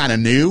that kind of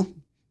knew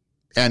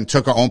and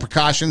took our own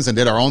precautions and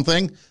did our own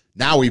thing,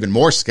 now we're even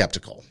more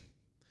skeptical.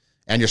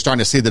 And you're starting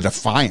to see the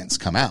defiance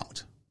come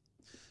out.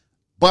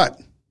 But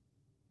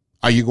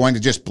are you going to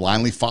just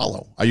blindly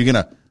follow? Are you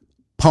going to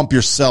pump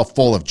yourself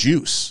full of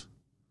juice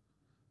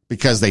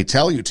because they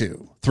tell you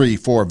to? 3,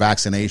 4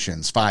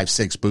 vaccinations, 5,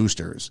 6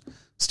 boosters,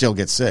 still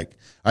get sick.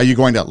 Are you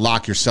going to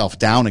lock yourself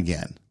down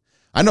again?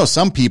 I know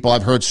some people,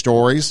 I've heard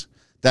stories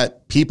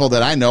that people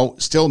that I know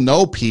still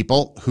know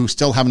people who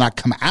still have not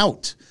come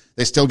out.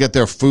 They still get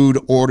their food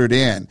ordered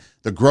in,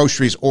 the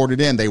groceries ordered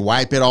in. They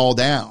wipe it all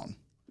down.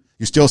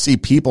 You still see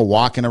people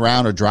walking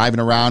around or driving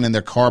around in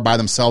their car by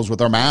themselves with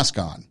their mask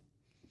on.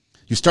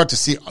 You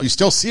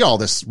still see all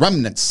this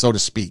remnants, so to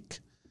speak,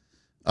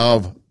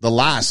 of the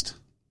last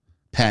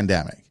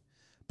pandemic.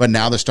 But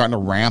now they're starting to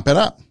ramp it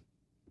up.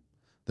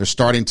 They're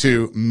starting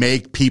to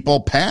make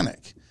people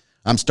panic.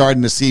 I'm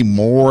starting to see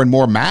more and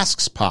more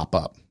masks pop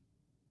up.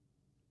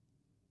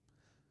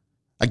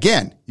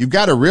 Again, you've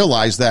got to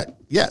realize that,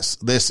 yes,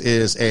 this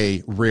is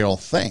a real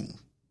thing.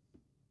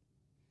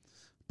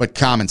 But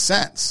common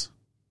sense,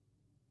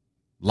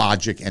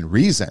 logic, and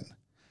reason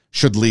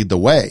should lead the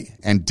way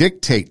and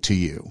dictate to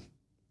you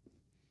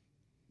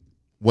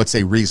what's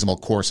a reasonable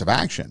course of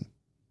action.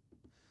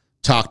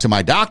 Talk to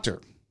my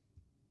doctor.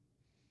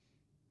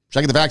 Should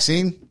I get the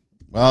vaccine?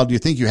 Well, do you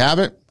think you have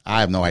it? I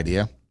have no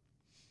idea.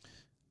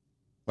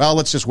 Well,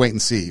 let's just wait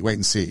and see.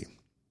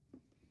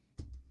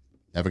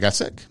 Never got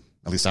sick.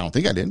 At least I don't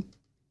think I did.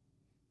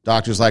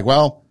 Doctor's like,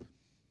 well,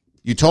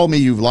 you told me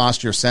you've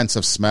lost your sense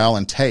of smell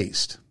and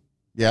taste.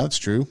 Yeah, that's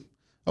true.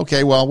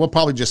 Okay, well, we'll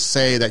probably just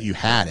say that you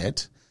had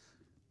it.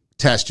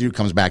 Test you,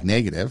 comes back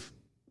negative.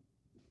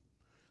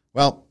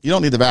 Well, you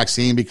don't need the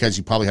vaccine because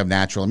you probably have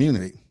natural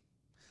immunity.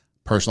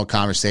 Personal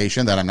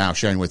conversation that I'm now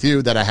sharing with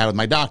you that I had with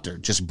my doctor,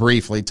 just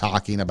briefly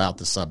talking about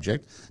the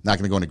subject. Not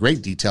going to go into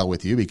great detail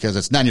with you because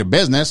it's none of your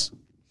business.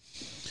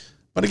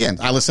 But again,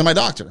 I listen to my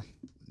doctor.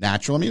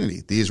 Natural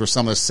immunity. These were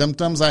some of the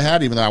symptoms I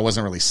had, even though I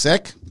wasn't really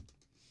sick.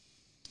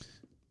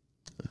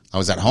 I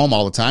was at home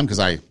all the time because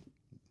I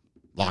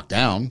locked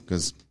down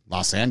because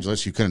Los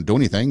Angeles, you couldn't do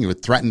anything. You were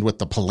threatened with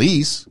the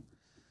police.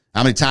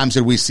 How many times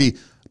did we see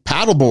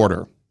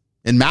paddleboarder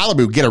in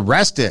Malibu get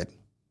arrested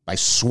by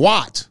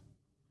SWAT?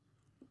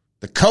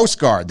 The Coast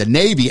Guard, the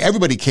Navy,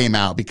 everybody came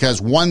out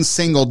because one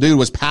single dude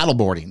was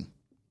paddleboarding.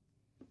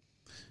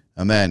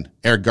 And then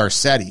Eric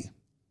Garcetti.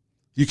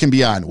 You can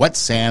be on wet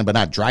sand, but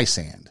not dry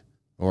sand.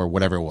 Or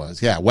whatever it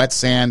was. Yeah, wet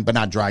sand, but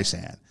not dry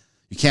sand.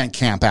 You can't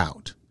camp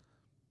out.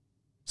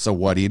 So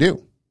what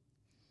do?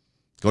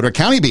 Go to a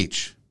county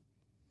beach.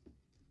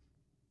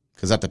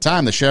 Because at the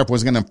time, the sheriff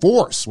was going to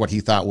enforce what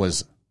he thought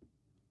was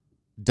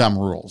dumb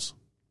rules.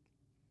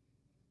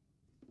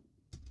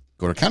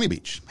 Go to a county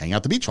beach. Hang out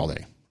at the beach all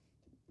day.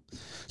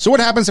 So what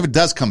happens if it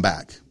does come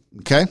back?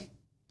 Okay?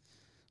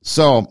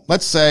 So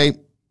let's say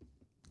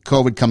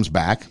COVID comes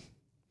back.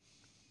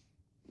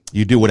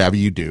 You do whatever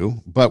you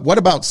do. But what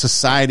about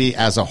society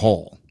as a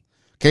whole?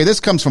 Okay, this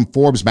comes from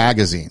Forbes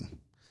magazine.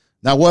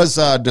 That was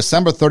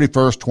December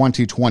 31st,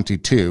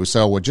 2022.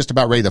 So we're just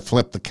about ready to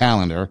flip the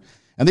calendar.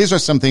 And these are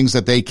some things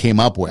that they came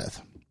up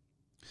with.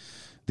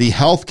 The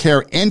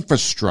healthcare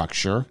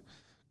infrastructure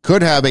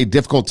could have a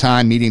difficult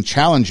time meeting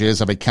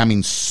challenges of a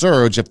coming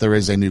surge if there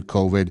is a new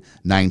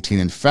COVID-19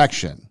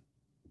 infection.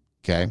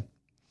 Okay?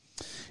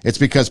 It's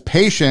because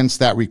patients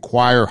that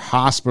require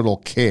hospital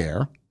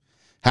care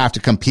have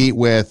to compete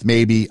with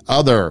maybe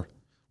other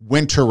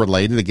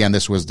winter-related, again,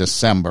 this was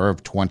December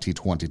of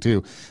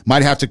 2022,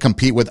 might have to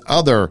compete with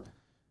other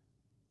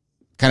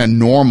kind of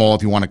normal,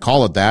 if you want to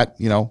call it that,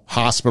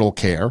 hospital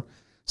care,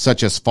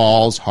 such as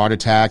falls, heart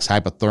attacks,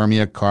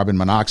 hypothermia, carbon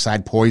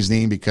monoxide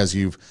poisoning because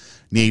you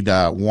need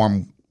a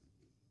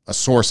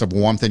source of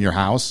warmth in your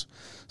house.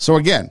 So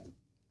again,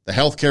 the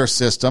healthcare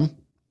system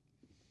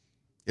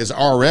is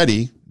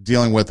already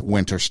dealing with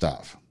winter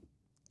stuff.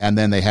 And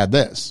then they had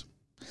this.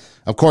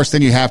 Of course,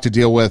 then you have to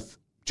deal with,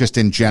 just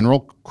in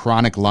general,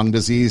 chronic lung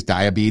disease,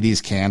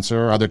 diabetes,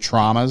 cancer, other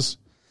traumas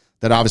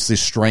that obviously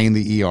strain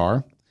the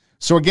ER.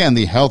 So again,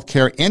 the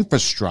healthcare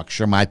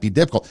infrastructure might be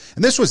difficult.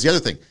 And this was the other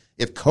thing.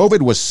 If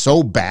COVID was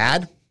so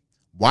bad,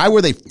 why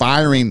were they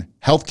firing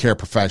healthcare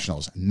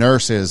professionals,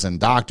 nurses and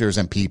doctors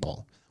and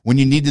people when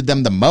you needed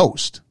them the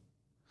most?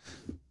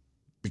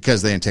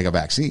 Because they didn't take a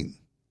vaccine.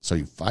 So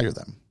you fire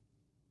them.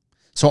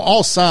 So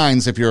all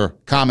signs, if you're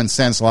common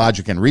sense,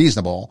 logic, and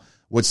reasonable,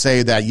 would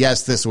say that,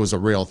 yes, this was a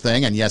real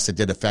thing, and yes, it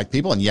did affect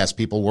people, and yes,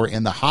 people were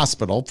in the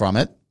hospital from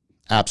it.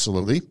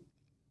 Absolutely.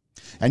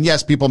 And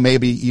yes, people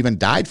maybe even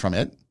died from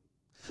it.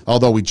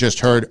 Although we just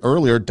heard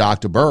earlier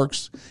Dr.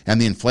 Birx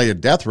and the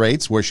inflated death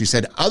rates, where she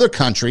said other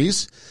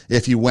countries,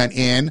 if you went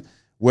in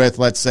with,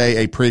 let's say,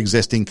 a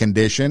pre-existing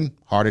condition,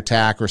 heart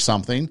attack or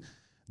something,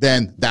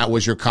 then that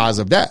was your cause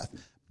of death.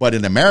 But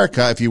in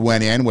America, if you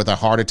went in with a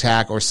heart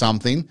attack or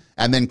something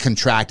and then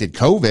contracted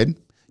COVID,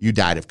 you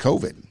died of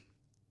COVID.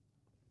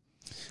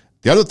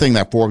 The other thing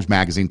that Forbes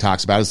magazine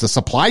talks about is the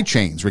supply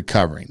chains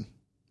recovering.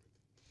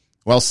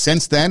 Well,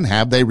 since then,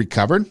 have they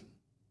recovered?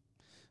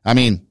 I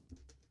mean,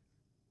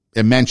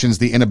 it mentions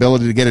the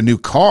inability to get a new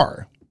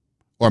car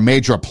or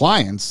major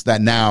appliance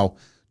that now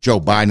Joe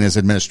Biden and his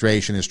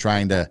administration is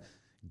trying to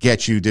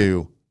get you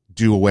to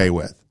do away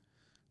with.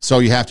 So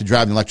you have to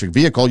drive an electric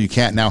vehicle. You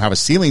can't now have a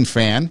ceiling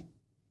fan.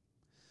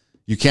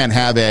 You can't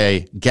have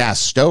a gas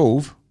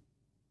stove.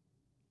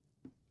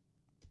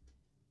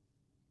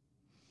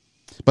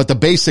 But the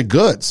basic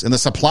goods in the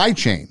supply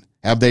chain,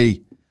 have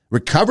they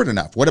recovered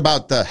enough? What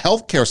about the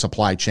healthcare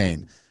supply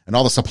chain and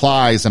all the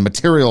supplies and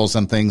materials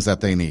and things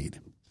that they need?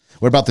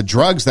 What about the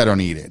drugs that are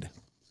needed?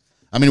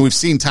 I mean, we've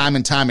seen time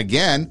and time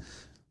again,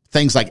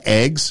 things like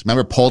eggs.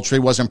 Remember, poultry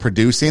wasn't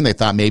producing. They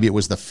thought maybe it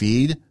was the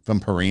feed from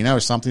Purina or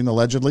something,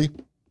 allegedly.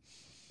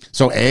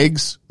 So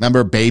eggs,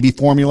 remember baby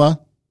formula?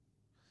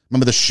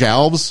 Remember the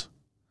shelves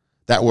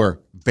that were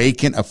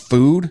vacant of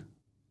food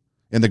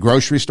in the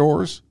grocery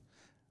stores?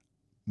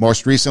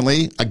 Most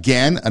recently,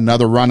 again,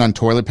 another run on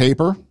toilet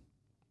paper.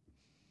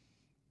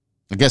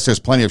 I guess there's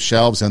plenty of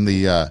shelves in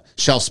the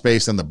shelf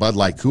space in the Bud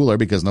Light cooler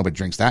because nobody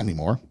drinks that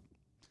anymore.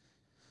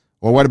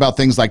 Or what about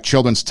things like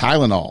children's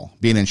Tylenol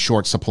being in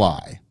short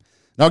supply?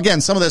 Now,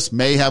 again, some of this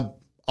may have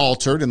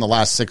altered in the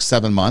last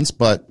 6-7 months,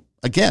 but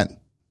again,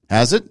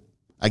 has it?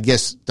 I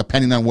guess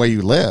depending on where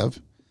you live.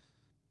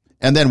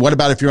 And then what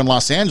about if you're in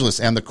Los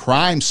Angeles and the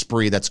crime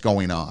spree that's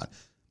going on?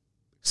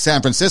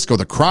 San Francisco,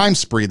 the crime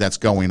spree that's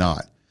going on.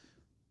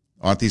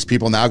 Aren't these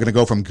people now going to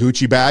go from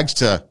Gucci bags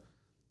to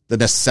the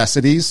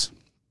necessities?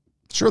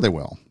 Sure they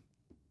will.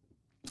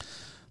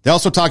 They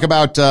also talk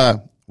about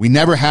we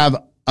never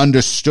have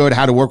understood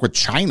how to work with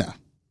China.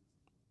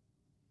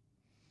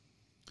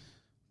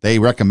 They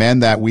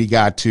recommend that we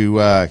got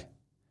to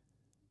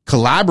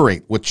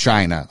collaborate with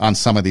China on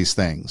some of these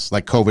things,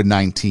 like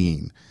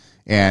COVID-19,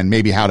 and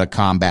maybe how to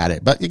combat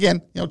it. But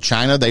again,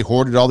 China, they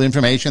hoarded all the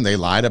information. They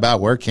lied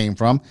about where it came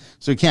from.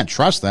 So you can't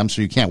trust them.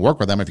 So you can't work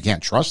with them if you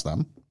can't trust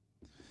them.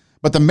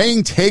 But the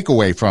main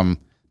takeaway from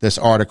this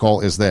article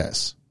is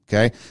this,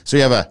 okay? So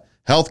you have a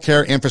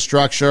healthcare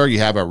infrastructure. You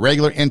have a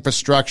regular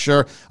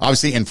infrastructure.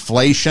 Obviously,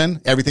 inflation.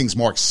 Everything's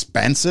more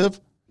expensive.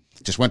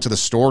 Just went to the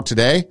store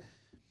today.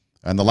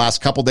 And the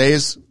last couple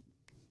days,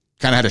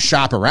 kind of had to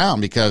shop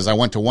around because I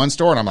went to one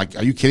store and I'm like,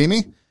 are you kidding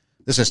me?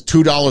 This is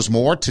 $2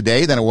 more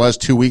today than it was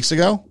 2 weeks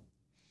ago.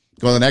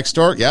 Go to the next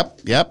store.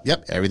 Yep.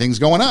 Everything's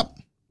going up.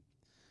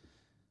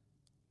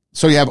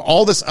 So you have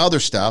all this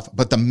other stuff,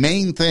 but the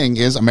main thing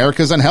is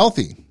America's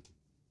unhealthy.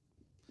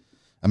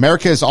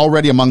 America is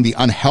already among the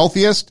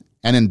unhealthiest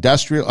and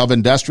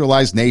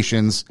industrialized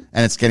nations,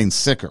 and it's getting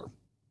sicker.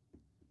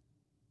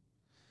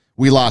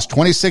 We lost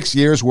 26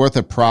 years worth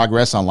of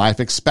progress on life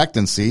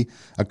expectancy,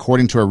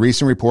 according to a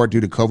recent report due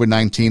to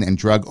COVID-19 and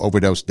drug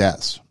overdose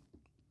deaths.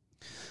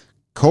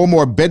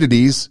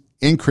 Comorbidities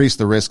increase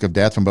the risk of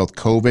death from both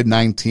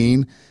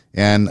COVID-19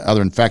 and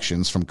other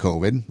infections from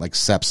COVID, like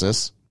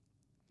sepsis.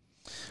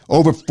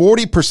 Over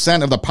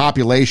 40% of the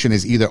population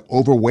is either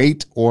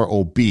overweight or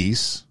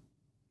obese.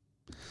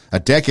 A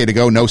decade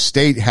ago, no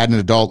state had an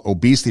adult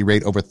obesity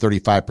rate over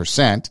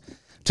 35%.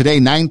 Today,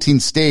 19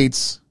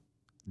 states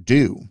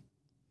do.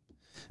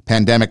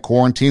 Pandemic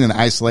quarantine and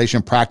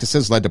isolation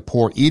practices led to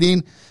poor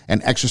eating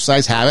and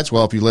exercise habits.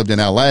 Well, if you lived in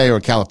LA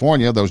or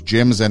California, those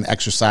gyms and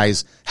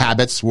exercise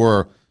habits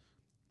were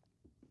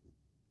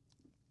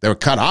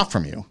cut off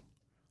from you.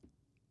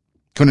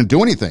 Couldn't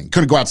do anything.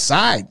 Couldn't go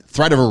outside.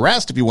 Threat of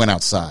arrest if you went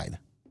outside.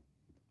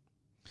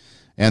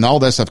 And all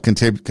this have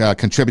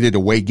contributed to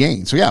weight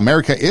gain. So yeah,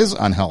 America is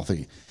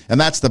unhealthy. And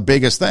that's the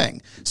biggest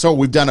thing. So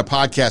we've done a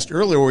podcast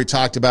earlier where we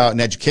talked about in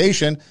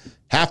education,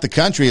 half the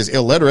country is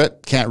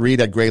illiterate, can't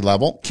read at grade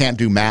level, can't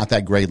do math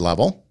at grade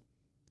level,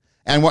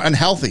 and we're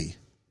unhealthy.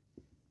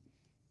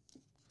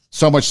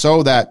 So much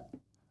so that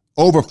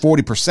over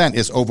 40%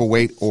 is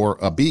overweight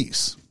or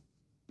obese.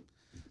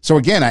 So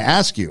again, I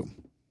ask you,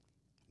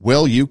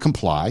 will you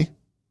comply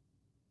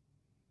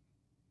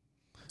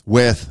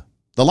with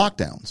the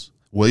lockdowns?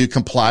 Will you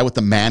comply with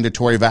the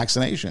mandatory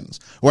vaccinations?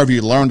 Or have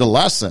you learned a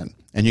lesson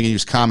and you can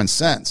use common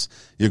sense?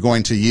 You're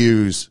going to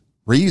use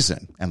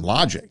reason and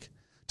logic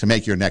to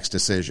make your next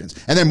decisions.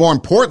 And then more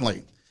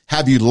importantly,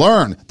 have you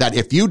learned that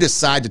if you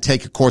decide to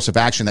take a course of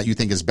action that you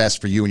think is best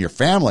for you and your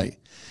family,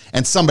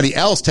 and somebody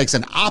else takes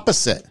an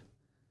opposite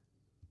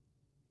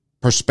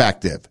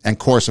perspective and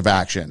course of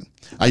action,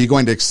 are you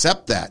going to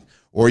accept that?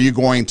 Or are you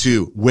going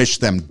to wish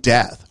them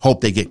death,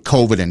 hope they get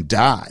COVID and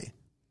die?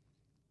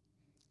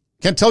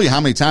 Can't tell you how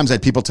many times I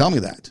had people tell me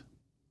that.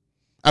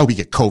 I hope you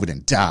get COVID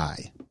and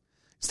die.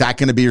 Is that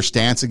going to be your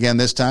stance again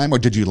this time, or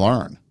did you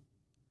learn?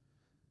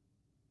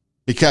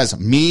 Because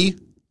me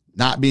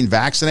not being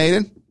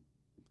vaccinated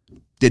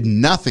did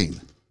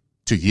nothing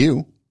to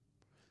you.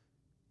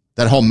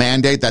 That whole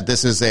mandate that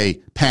this is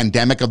a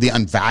pandemic of the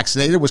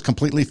unvaccinated was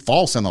completely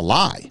false and a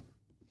lie.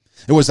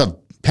 It was a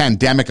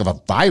pandemic of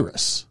a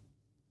virus.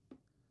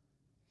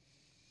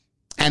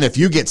 And if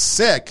you get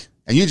sick,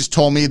 and you just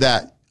told me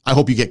that I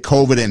hope you get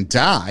COVID and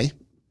die,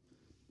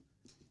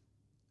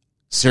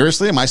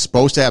 seriously, am I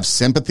supposed to have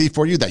sympathy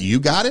for you that you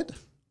got it?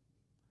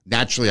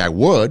 Naturally, I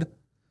would.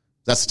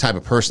 That's the type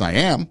of person I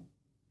am.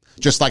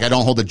 Just like I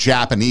don't hold the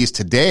Japanese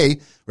today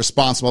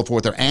responsible for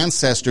what their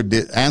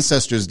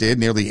ancestors did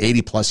nearly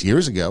 80 plus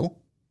years ago.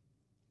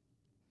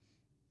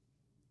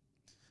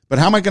 But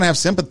how am I going to have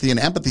sympathy and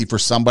empathy for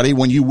somebody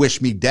when you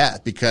wish me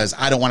death because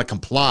I don't want to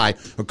comply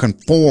or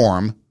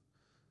conform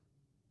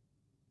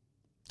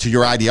to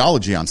your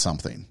ideology on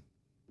something?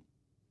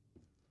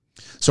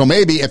 So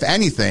maybe, if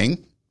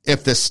anything,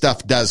 if this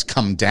stuff does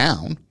come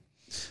down,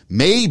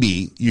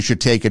 maybe you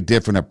should take a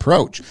different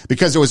approach,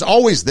 because there was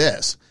always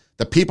this.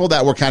 The people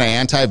that were kind of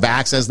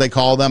anti-vax, as they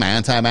call them,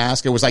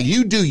 anti-mask, it was like,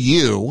 you do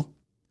you.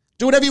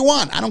 Do whatever you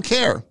want. I don't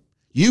care.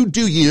 You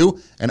do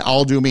you, and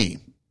I'll do me.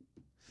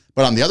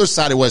 But on the other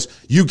side, it was,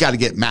 you got to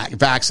get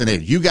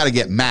vaccinated. You got to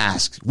get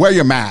masked. Wear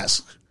your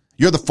mask.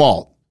 You're the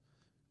fault.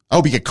 I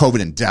hope you get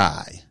COVID and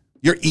die.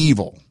 You're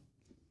evil.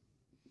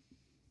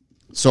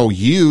 So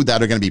you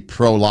that are going to be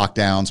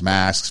pro-lockdowns,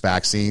 masks,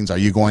 vaccines, are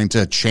you going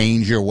to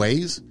change your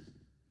ways?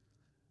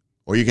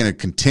 Or are you going to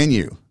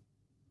continue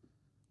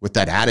with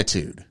that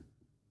attitude?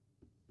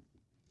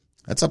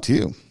 That's up to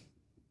you.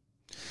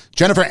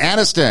 Jennifer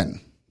Aniston.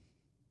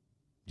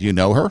 Do you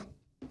know her?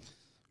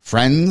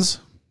 Friends?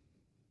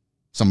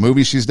 Some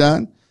movies she's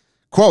done?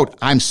 Quote,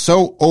 I'm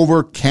so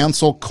over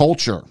cancel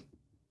culture.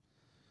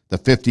 The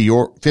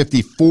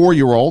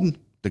 54-year-old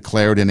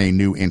declared in a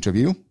new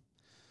interview.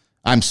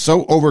 I'm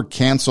so over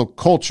cancel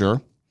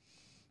culture,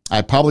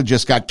 I probably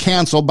just got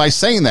canceled by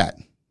saying that.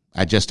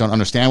 I just don't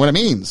understand what it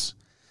means.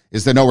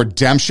 Is there no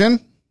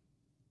redemption?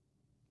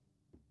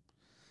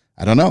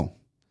 I don't know.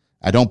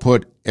 I don't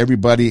put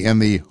everybody in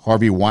the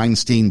Harvey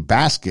Weinstein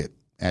basket,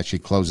 as she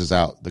closes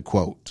out the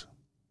quote.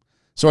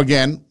 So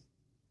again,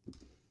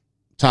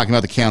 talking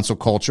about the cancel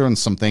culture and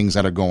some things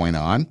that are going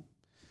on.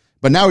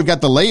 But now we've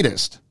got the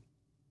latest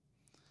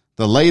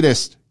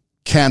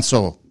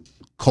cancel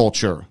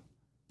culture.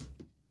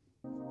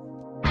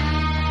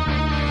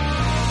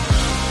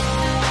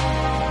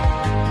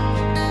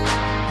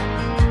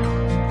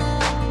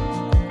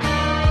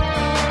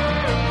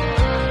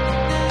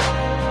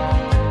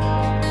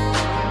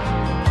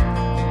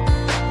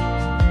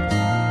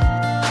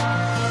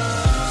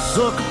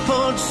 Sucker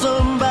punch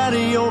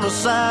somebody on a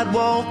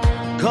sidewalk,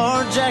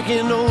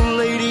 carjacking old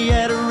lady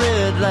at a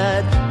red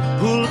light,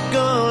 pull a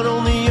gun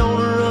on the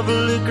owner of a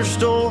liquor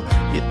store.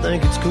 You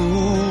think it's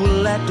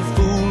cool, act a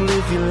fool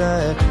if you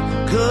like,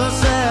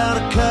 cuss out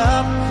a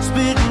cop,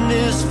 spit in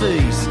his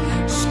face,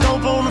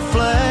 stomp on the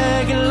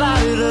flag and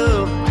light it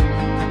up.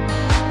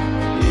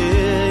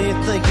 Yeah, you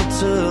think it's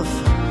tough?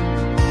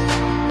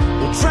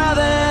 Well, try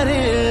that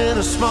in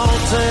a small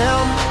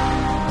town.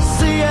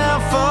 See how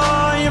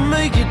far you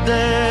make it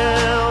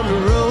down the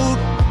road.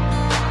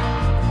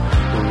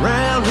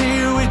 Around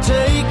here we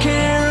take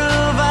care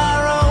of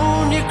our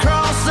own. You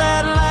cross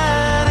that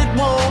line, it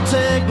won't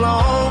take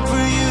long for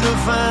you to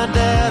find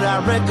out.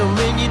 I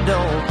recommend you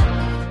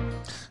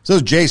don't. So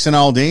Jason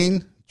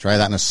Aldean, try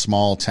that in a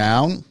small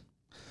town.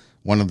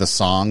 One of the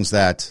songs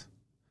that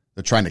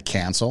they're trying to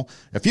cancel.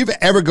 If you've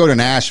ever go to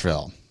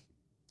Nashville,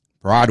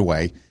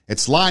 Broadway,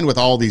 it's lined with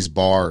all these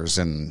bars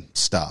and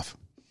stuff.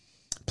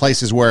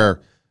 Places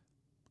where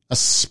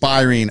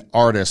aspiring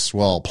artists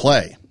will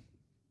play.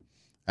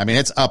 I mean,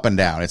 it's up and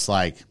down. It's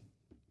like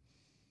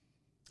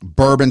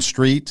Bourbon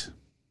Street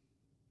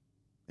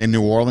in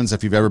New Orleans,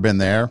 if you've ever been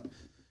there.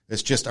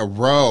 It's just a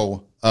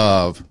row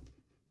of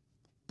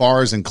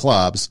bars and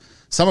clubs.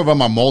 Some of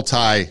them are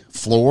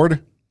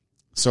multi-floored,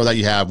 so that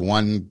you have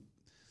one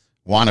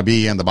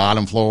wannabe in the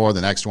bottom floor,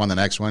 the next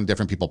one,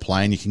 different people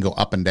playing. You can go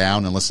up and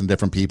down and listen to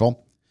different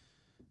people.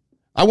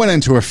 I went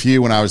into a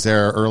few when I was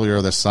there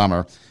earlier this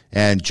summer,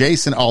 and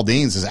Jason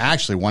Aldean's is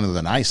actually one of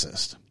the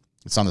nicest.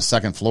 It's on the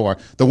second floor.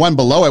 The one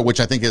below it,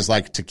 which I think is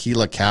like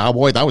Tequila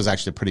Cowboy, that was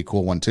actually a pretty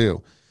cool one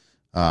too.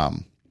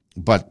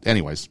 But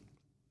anyways,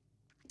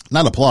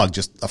 not a plug,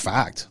 just a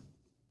fact.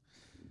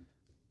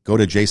 Go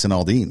to Jason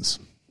Aldean's.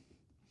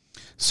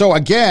 So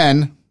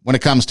again, when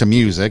it comes to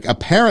music,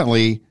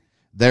 apparently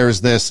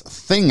there's this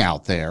thing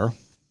out there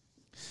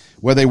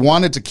where they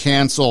wanted to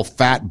cancel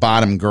fat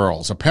bottom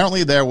girls.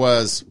 Apparently there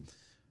was,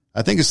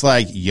 I think it's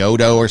like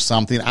Yodo or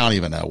something. I don't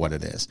even know what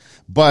it is.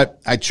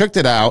 But I checked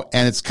it out,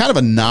 and it's kind of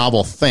a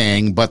novel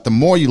thing, but the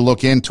more you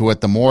look into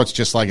it, the more it's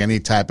just like any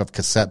type of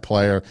cassette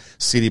player,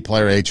 CD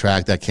player,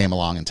 8-track that came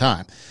along in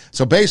time.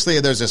 So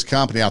basically there's this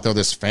company out there,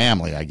 this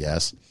family, I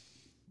guess,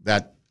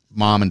 that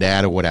mom and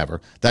dad or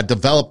whatever, that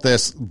developed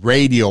this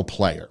radio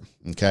player.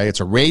 Okay. It's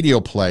a radio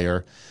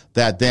player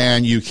that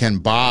then you can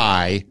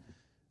buy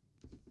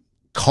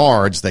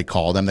cards, they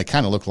call them. They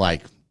kind of look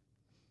like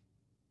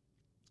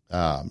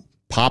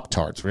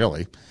Pop-Tarts,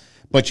 really.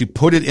 But you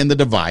put it in the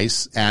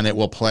device, and it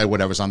will play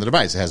whatever's on the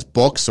device. It has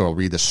books, so it'll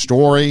read the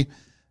story.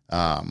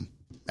 And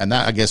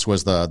that, I guess,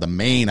 was the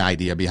main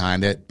idea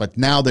behind it. But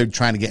now they're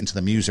trying to get into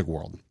the music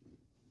world.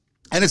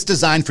 And it's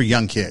designed for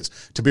young kids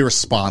to be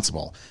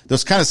responsible.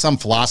 There's kind of some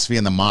philosophy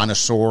in the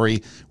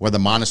Montessori, where the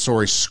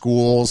Montessori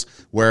schools,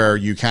 where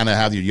you kind of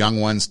have your young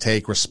ones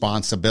take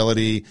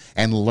responsibility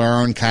and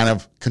learn, kind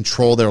of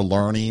control their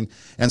learning.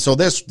 And so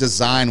this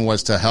design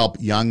was to help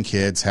young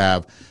kids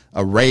have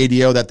a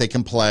radio that they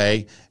can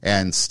play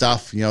and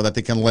stuff, that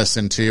they can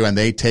listen to, and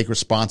they take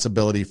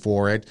responsibility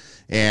for it.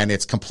 And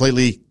it's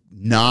completely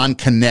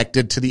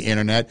non-connected to the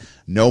internet,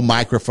 no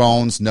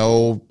microphones,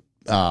 no,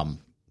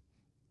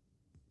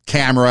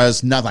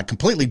 cameras, nothing,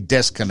 completely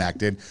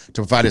disconnected to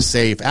provide a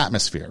safe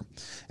atmosphere.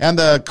 And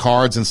the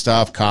cards and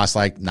stuff cost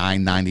like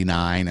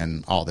 $9.99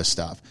 and all this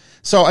stuff.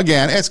 So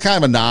again, it's kind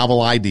of a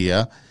novel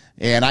idea,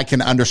 and I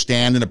can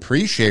understand and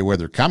appreciate where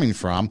they're coming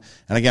from.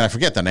 And again, I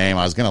forget the name.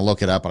 I was going to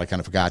look it up, but I kind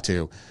of forgot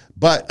to.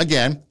 But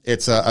again,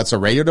 it's a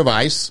radio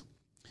device,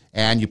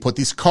 and you put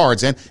these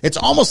cards in. It's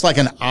almost like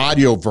an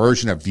audio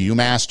version of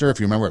Viewmaster. If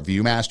you remember what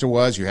Viewmaster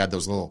was, you had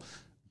those little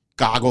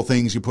goggle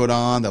things you put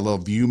on, that little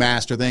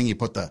Viewmaster thing. You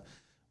put the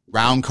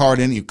round card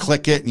in, you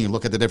click it, and you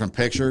look at the different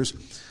pictures.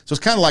 So it's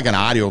kind of like an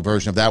audio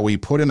version of that, where you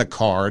put in a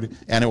card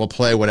and it will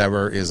play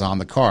whatever is on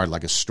the card,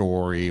 like a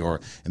story, or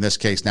in this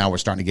case, now we're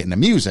starting to get into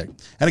music.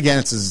 And again,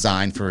 it's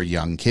designed for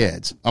young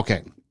kids.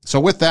 Okay. So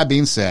with that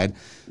being said,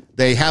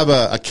 they have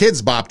a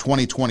Kids Bop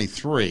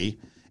 2023,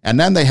 and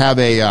then they have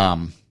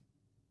a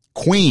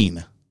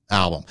Queen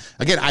album.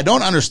 Again, I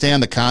don't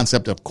understand the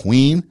concept of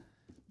Queen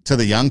to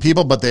the young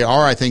people, but they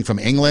are, I think, from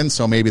England,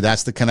 so maybe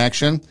that's the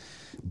connection.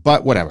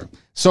 But whatever.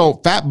 So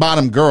Fat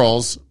Bottom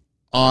Girls,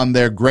 on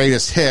their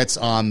greatest hits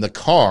on the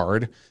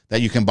card that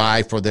you can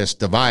buy for this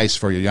device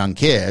for your young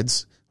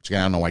kids, which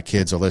again, I don't know why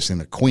kids are listening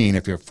to Queen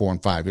if you're 4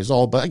 and 5 years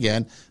old, but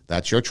again,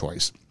 that's your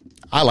choice.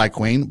 I like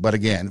Queen, but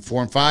again,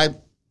 4 and 5,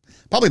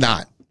 probably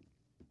not.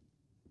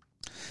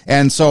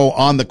 And so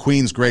on the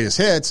Queen's greatest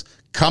hits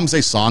comes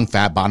a song,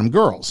 Fat Bottom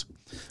Girls.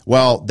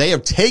 Well, they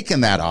have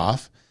taken that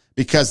off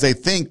because they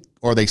think,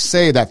 or they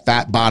say, that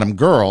Fat Bottom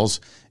Girls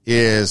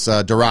is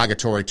a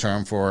derogatory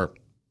term for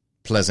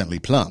pleasantly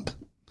plump.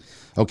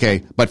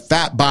 Okay, but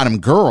Fat Bottom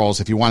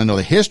Girls, if you want to know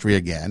the history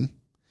again,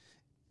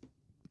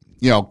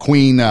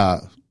 Queen,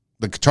 the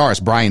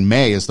guitarist Brian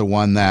May is the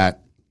one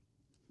that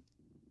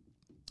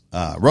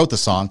wrote the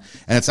song,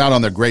 and it's out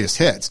on their greatest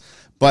hits.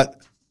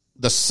 But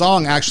the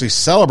song actually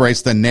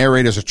celebrates the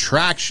narrator's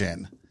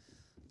attraction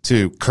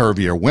to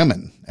curvier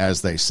women,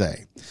 as they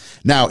say.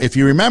 Now, if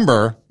you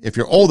remember, if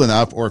you're old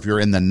enough or if you're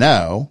in the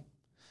know,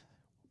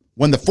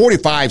 when the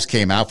 45s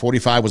came out,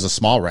 45 was a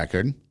small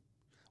record.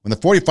 When the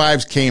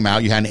 45s came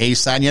out, you had an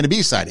A-side and you had a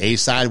B-side.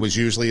 A-side was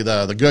usually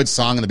the good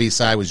song, and the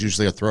B-side was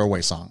usually a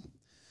throwaway song.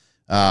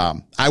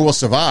 I Will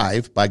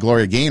Survive by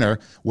Gloria Gaynor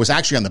was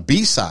actually on the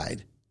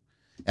B-side.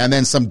 And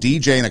then some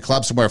DJ in a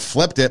club somewhere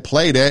flipped it,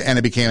 played it, and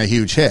it became a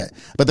huge hit.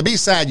 But the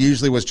B-side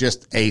usually was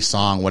just a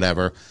song,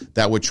 whatever,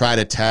 that would try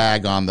to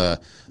tag on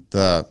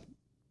the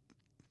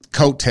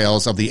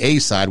coattails of the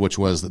A-side, which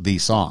was the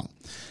song.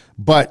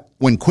 But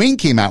when Queen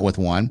came out with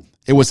one,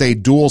 it was a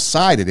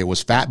dual-sided. It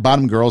was Fat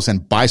Bottom Girls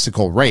and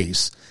Bicycle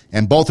Race,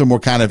 and both of them were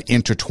kind of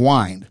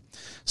intertwined.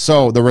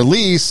 So it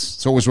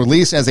was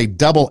released as a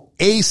double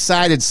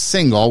A-sided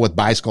single with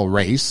Bicycle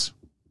Race.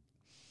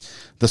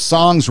 The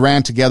songs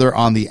ran together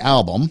on the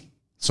album.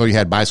 So you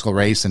had Bicycle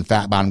Race and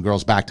Fat Bottom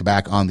Girls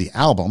back-to-back on the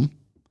album,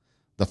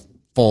 the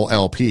full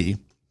LP.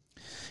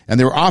 And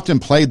they were often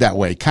played that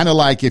way, kind of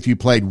like if you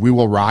played We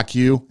Will Rock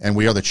You and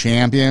We Are the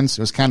Champions.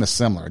 It was kind of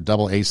similar,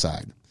 double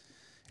A-side.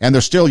 And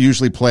they're still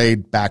usually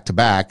played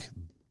back-to-back,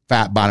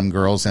 Fat Bottom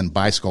Girls and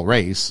Bicycle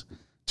Race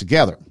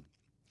together.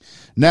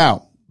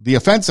 Now, the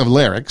offensive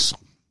lyrics,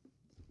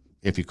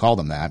 if you call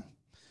them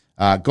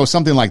that, go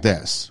something like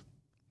this.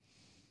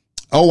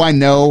 Oh, I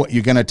know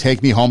you're going to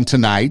take me home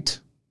tonight,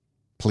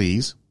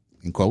 please,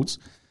 in quotes.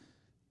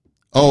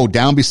 Oh,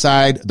 down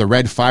beside the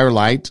red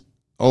firelight.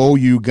 Oh,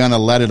 you going to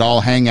let it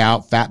all hang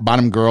out. Fat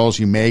Bottom Girls,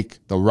 you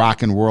make the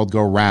rockin' world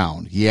go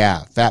round.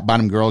 Yeah, Fat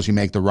Bottom Girls, you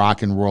make the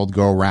rockin' world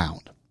go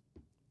round.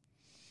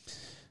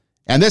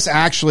 And this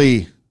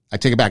actually, I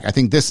take it back. I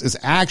think this is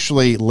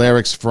actually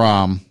lyrics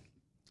from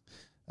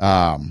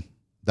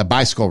the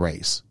Bicycle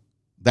Race,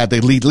 that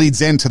they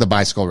leads into the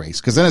Bicycle Race.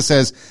 Because then it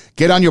says,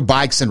 get on your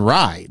bikes and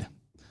ride.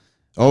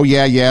 Oh,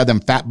 yeah, them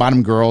Fat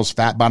Bottom Girls,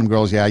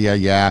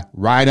 yeah.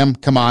 Ride them,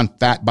 come on,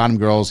 Fat Bottom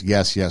Girls,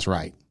 yes,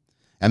 right.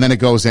 And then it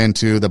goes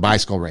into the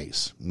Bicycle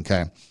Race,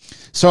 okay?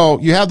 So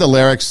you have the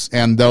lyrics,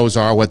 and those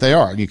are what they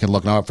are. You can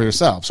look them up for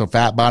yourself. So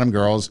Fat Bottom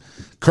Girls,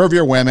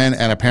 curvier women,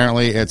 and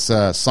apparently it's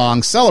a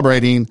song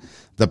celebrating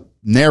the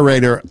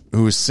narrator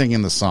who is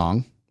singing the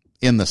song,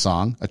 in the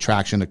song,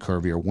 attraction to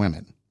curvier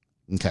women.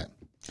 Okay.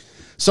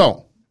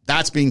 So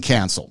that's being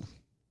canceled,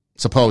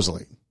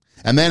 supposedly.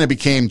 And then it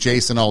became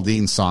Jason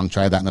Aldean's song,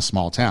 Try That in a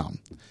Small Town.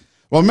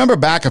 Well, remember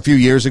back a few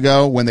years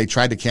ago when they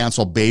tried to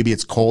cancel Baby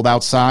It's Cold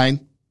Outside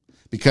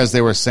because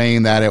they were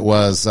saying that it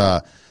was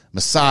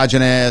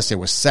misogynist, it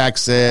was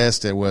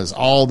sexist, it was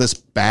all this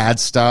bad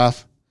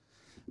stuff.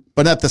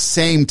 But at the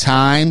same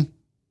time,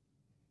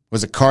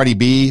 was it Cardi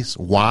B's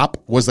WAP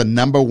was the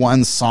number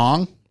one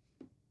song?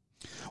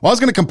 Well, I was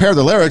going to compare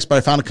the lyrics, but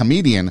I found a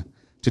comedian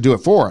to do it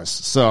for us.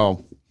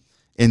 So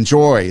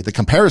enjoy the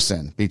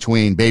comparison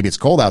between Baby It's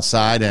Cold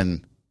Outside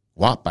and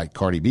WAP by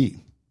Cardi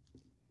B.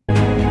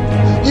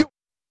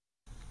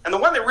 And the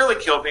one that really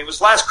killed me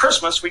was last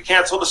Christmas, we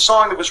canceled a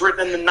song that was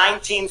written in the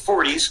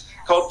 1940s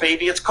called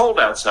Baby It's Cold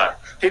Outside.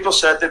 People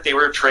said that they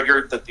were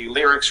triggered, that the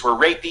lyrics were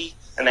rapey,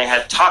 and they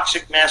had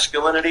toxic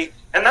masculinity.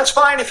 And that's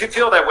fine if you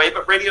feel that way,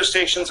 but radio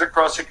stations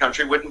across the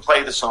country wouldn't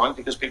play the song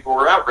because people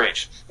were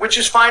outraged. Which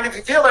is fine if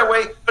you feel that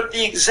way, but at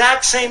the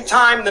exact same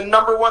time, the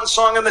number one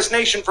song in this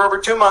nation for over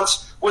 2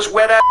 months was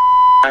Wet Ass.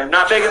 I'm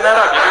not making that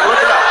up. You can look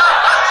it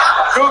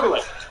up. Google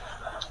it.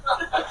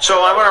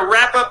 So I want to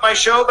wrap up my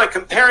show by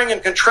comparing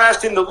and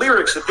contrasting the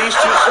lyrics of these two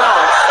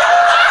songs.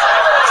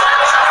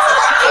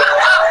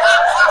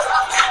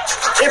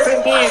 If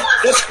indeed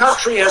this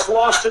country has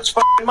lost its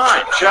fucking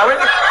mind, shall we?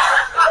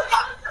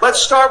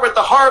 Let's start with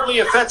the horribly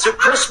offensive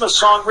Christmas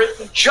song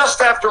written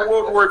just after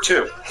World War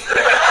II.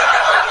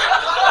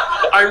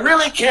 I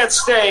really can't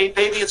stay,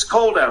 baby, it's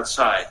cold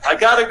outside. I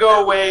gotta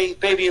go away,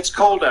 baby, it's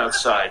cold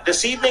outside.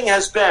 This evening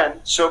has been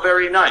so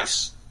very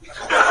nice.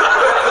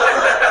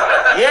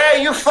 Yeah,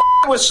 you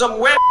f***ing with some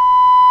wet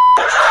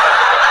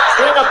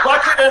Bring a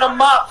bucket and a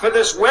mop for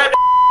this wet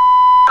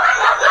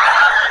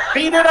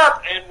Beat it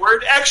up,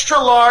 N-word, extra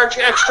large,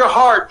 extra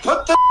hard.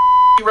 Put the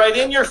right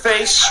in your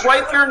face,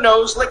 swipe your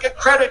nose like a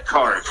credit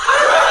card.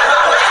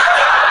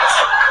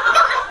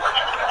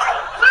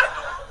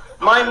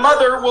 My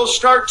mother will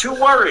start to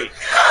worry.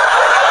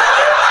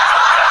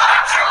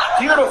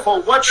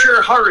 Beautiful, what's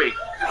your hurry?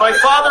 My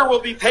father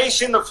will be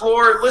pacing the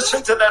floor,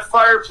 listen to that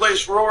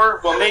fireplace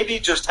roar, well, maybe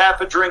just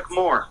half a drink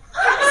more.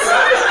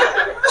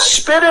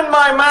 Spit in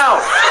my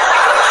mouth.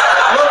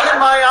 Look in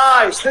my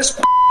eyes. This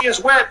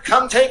is wet.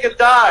 Come take a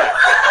dive.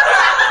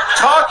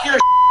 Talk your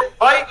shit,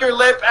 bite your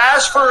lip,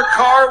 ask for a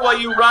car while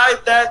you ride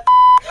that.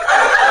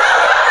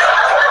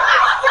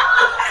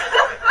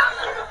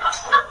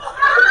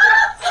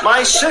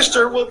 My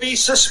sister will be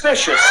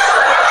suspicious.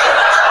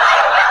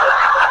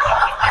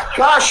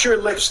 Gosh, your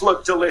lips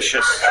look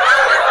delicious.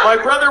 My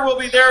brother will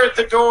be there at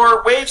the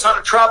door, waves on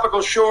a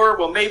tropical shore,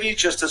 well, maybe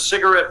just a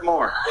cigarette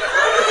more.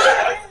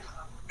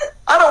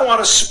 I don't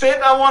want to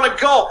spit, I want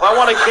to gulp. I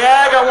want to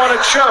gag, I want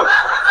to choke.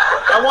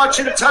 I want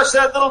you to touch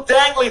that little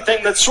dangly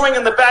thing that's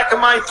swinging the back of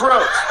my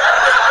throat.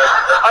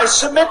 I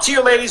submit to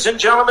you, ladies and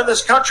gentlemen,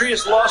 this country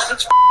has lost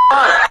its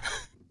mind.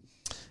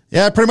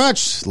 Yeah, pretty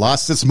much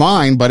lost its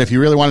mind. But if you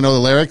really want to know the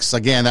lyrics,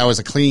 again, that was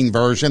a clean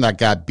version that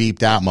got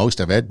beeped out most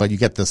of it. But you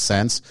get the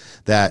sense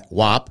that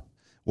WAP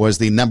was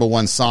the number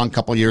one song a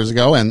couple years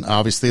ago. And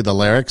obviously the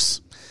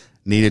lyrics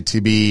needed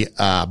to be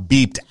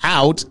beeped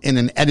out in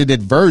an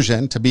edited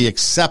version to be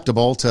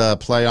acceptable to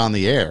play on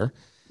the air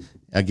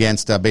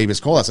against Baby It's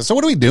Cold Outside. So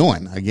what are we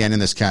doing again in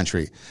this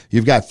country?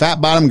 You've got fat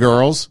bottom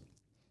girls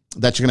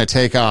that you're going to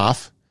take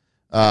off,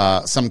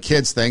 some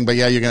kids thing, but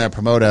yeah, you're going to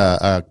promote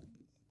a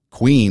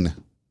Queen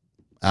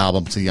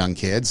album to young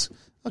kids.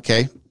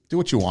 Okay, do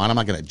what you want. I'm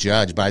not going to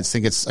judge, but I just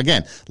think it's,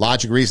 again,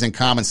 logic, reason,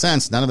 common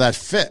sense. None of that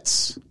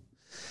fits.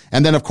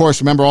 And then, of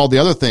course, remember all the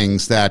other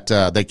things that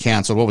they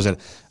canceled. What was it?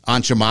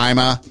 Aunt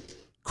Jemima,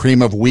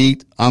 Cream of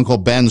Wheat, Uncle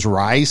Ben's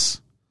Rice.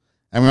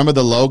 And remember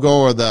the logo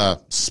or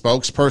the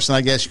spokesperson,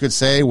 I guess you could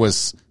say,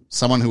 was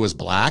someone who was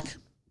black.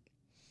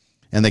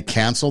 And they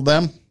canceled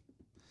them.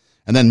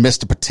 And then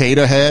Mr.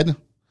 Potato Head,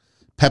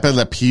 Pepe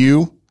Le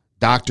Pew,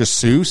 Dr.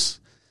 Seuss.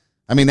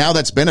 I mean, now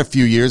that's been a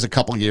few years, a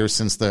couple years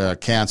since the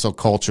cancel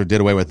culture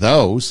did away with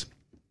those.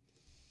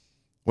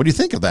 What do you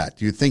think of that?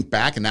 Do you think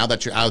back, and now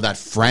that you're out of that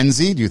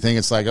frenzy, do you think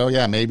it's like, oh,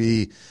 yeah,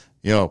 maybe,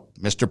 you know,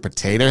 Mr.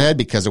 Potato Head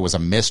because it was a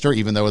Mr.,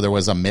 even though there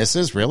was a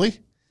Mrs.? Really?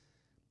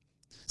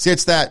 See,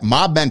 it's that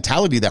mob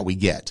mentality that we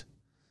get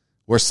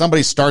where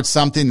somebody starts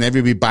something and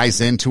everybody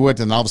buys into it,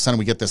 and all of a sudden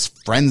we get this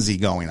frenzy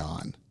going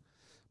on.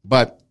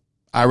 But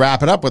I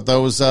wrap it up with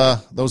those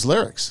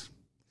lyrics.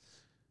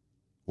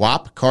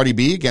 WAP, Cardi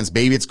B against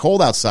Baby It's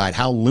Cold Outside.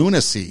 How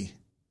lunacy.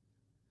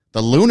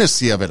 The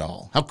lunacy of it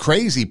all. How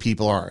crazy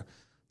people are.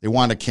 They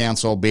want to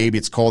cancel Baby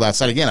It's Cold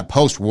Outside. Again, a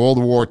post-World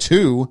War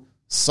II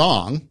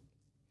song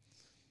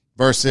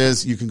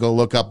versus you can go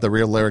look up the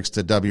real lyrics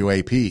to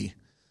WAP,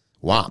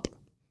 WAP,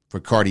 for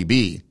Cardi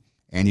B,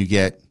 and you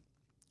get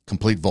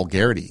complete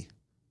vulgarity.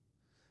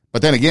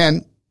 But then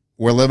again,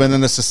 we're living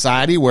in a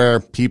society where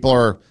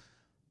people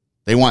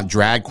they want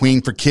drag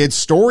queen for kids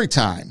story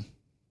time.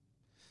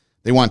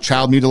 They want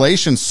child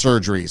mutilation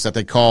surgeries that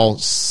they call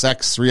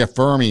sex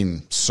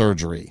reaffirming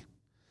surgery.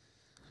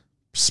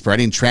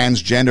 Spreading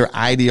transgender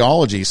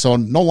ideology. So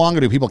no longer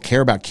do people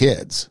care about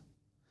kids.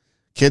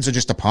 Kids are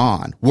just a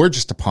pawn. We're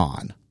just a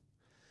pawn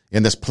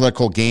in this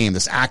political game,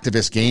 this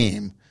activist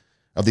game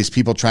of these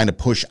people trying to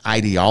push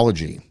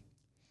ideology.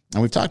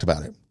 And we've talked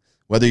about it.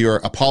 Whether you're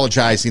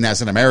apologizing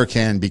as an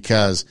American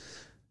because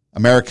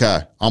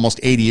America almost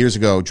 80 years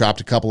ago dropped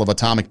a couple of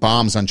atomic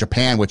bombs on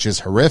Japan, which is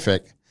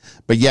horrific,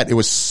 but yet it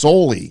was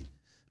solely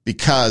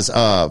because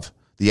of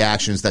the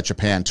actions that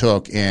Japan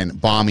took in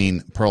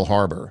bombing Pearl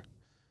Harbor,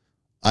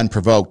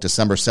 unprovoked,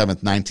 December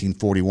 7th,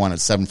 1941 at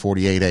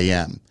 7:48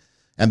 a.m.,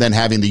 and then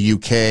having the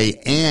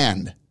UK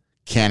and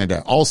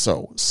Canada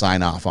also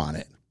sign off on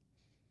it.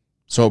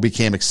 So it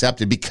became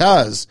accepted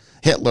because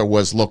Hitler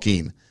was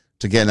looking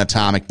to get an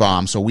atomic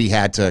bomb, so we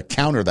had to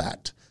counter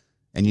that.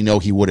 And you know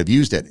he would have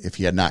used it if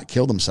he had not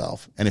killed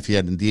himself and if he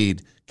had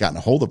indeed gotten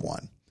a hold of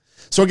one.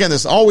 So again,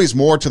 there's always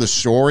more to the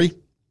story,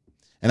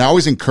 and I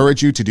always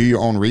encourage you to do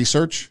your own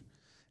research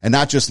and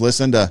not just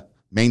listen to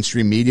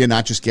mainstream media,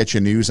 not just get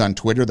your news on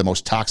Twitter, the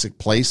most toxic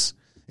place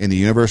in the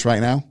universe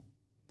right now.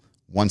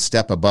 One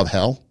step above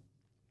hell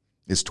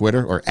is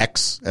Twitter, or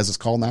X as it's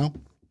called now.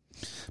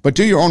 But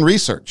do your own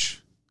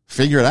research.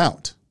 Figure it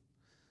out.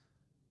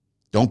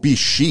 Don't be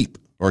sheep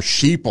or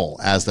sheeple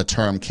as the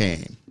term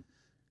came.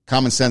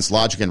 Common sense,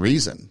 logic, and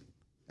reason,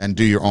 and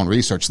do your own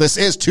research. This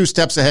is Two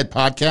Steps Ahead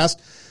Podcast.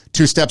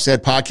 Two Steps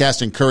Ahead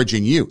Podcast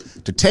encouraging you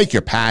to take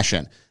your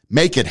passion,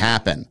 make it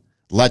happen,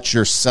 let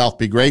yourself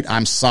be great.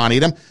 I'm Son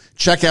Edom.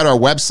 Check out our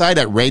website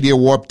at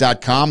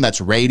radiowarp.com. That's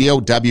radio,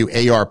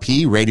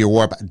 W-A-R-P,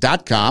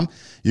 radiowarp.com.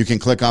 You can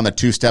click on the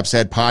Two Steps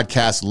Ahead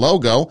Podcast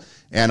logo,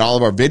 and all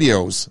of our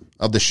videos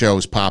of the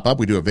shows pop up.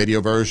 We do a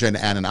video version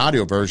and an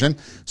audio version,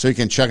 so you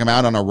can check them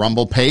out on our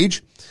Rumble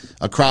page.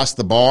 Across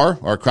the bar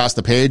or across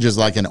the page is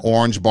like an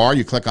orange bar.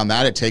 You click on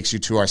that, it takes you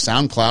to our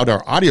SoundCloud,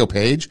 our audio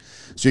page,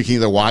 so you can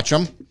either watch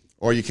them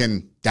or you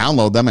can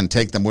download them and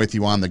take them with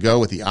you on the go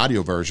with the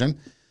audio version.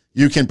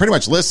 You can pretty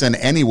much listen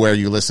anywhere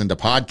you listen to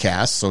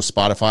podcasts, so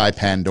Spotify,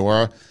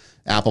 Pandora,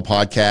 Apple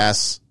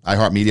Podcasts,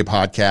 iHeartMedia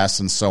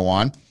Podcasts, and so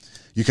on.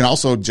 You can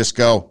also just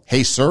go,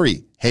 hey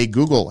Siri, hey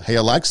Google, hey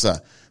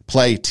Alexa,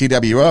 play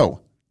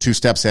TWO, Two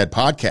Steps Ahead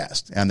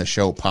Podcast, and the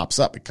show pops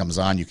up. It comes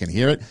on, you can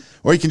hear it.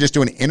 Or you can just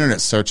do an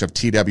internet search of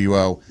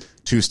TWO,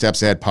 Two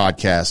Steps Ahead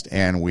Podcast,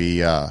 and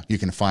you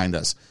can find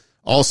us.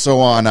 Also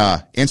on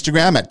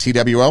Instagram at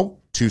TWO,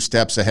 Two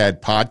Steps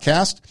Ahead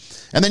Podcast.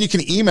 And then you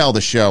can email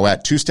the show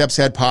at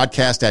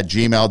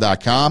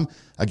twostepsaheadpodcast@gmail.com.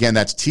 Again,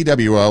 that's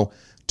TWO,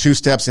 Two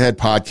Steps Ahead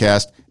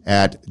Podcast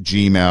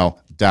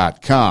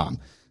 @gmail.com.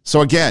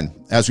 So again,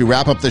 as we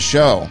wrap up the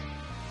show,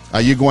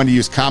 are you going to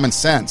use common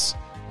sense?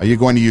 Are you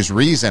going to use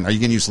reason? Are you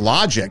going to use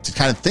logic to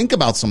kind of think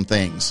about some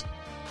things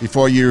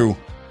before you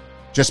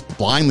just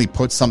blindly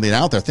put something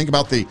out there? Think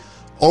about the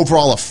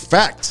overall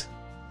effect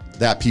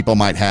that people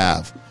might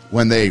have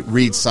when they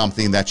read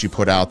something that you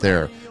put out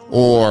there,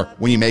 or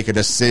when you make a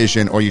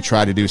decision or you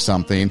try to do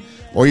something,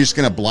 or you're just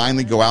going to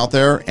blindly go out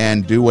there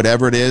and do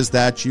whatever it is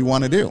that you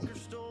want to do.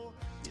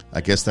 I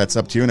guess that's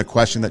up to you and a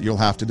question that you'll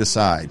have to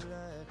decide.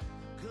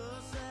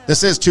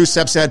 This is Two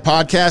Steps Ahead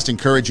Podcast,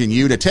 encouraging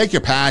you to take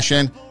your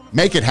passion,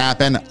 make it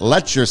happen,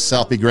 let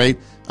yourself be great.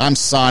 I'm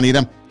Son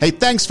Edom. Hey,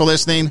 thanks for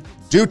listening.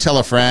 Do tell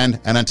a friend.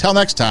 And until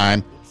next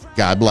time,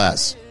 God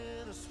bless.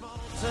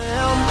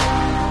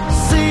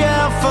 See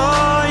how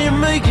far you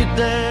make it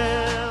there.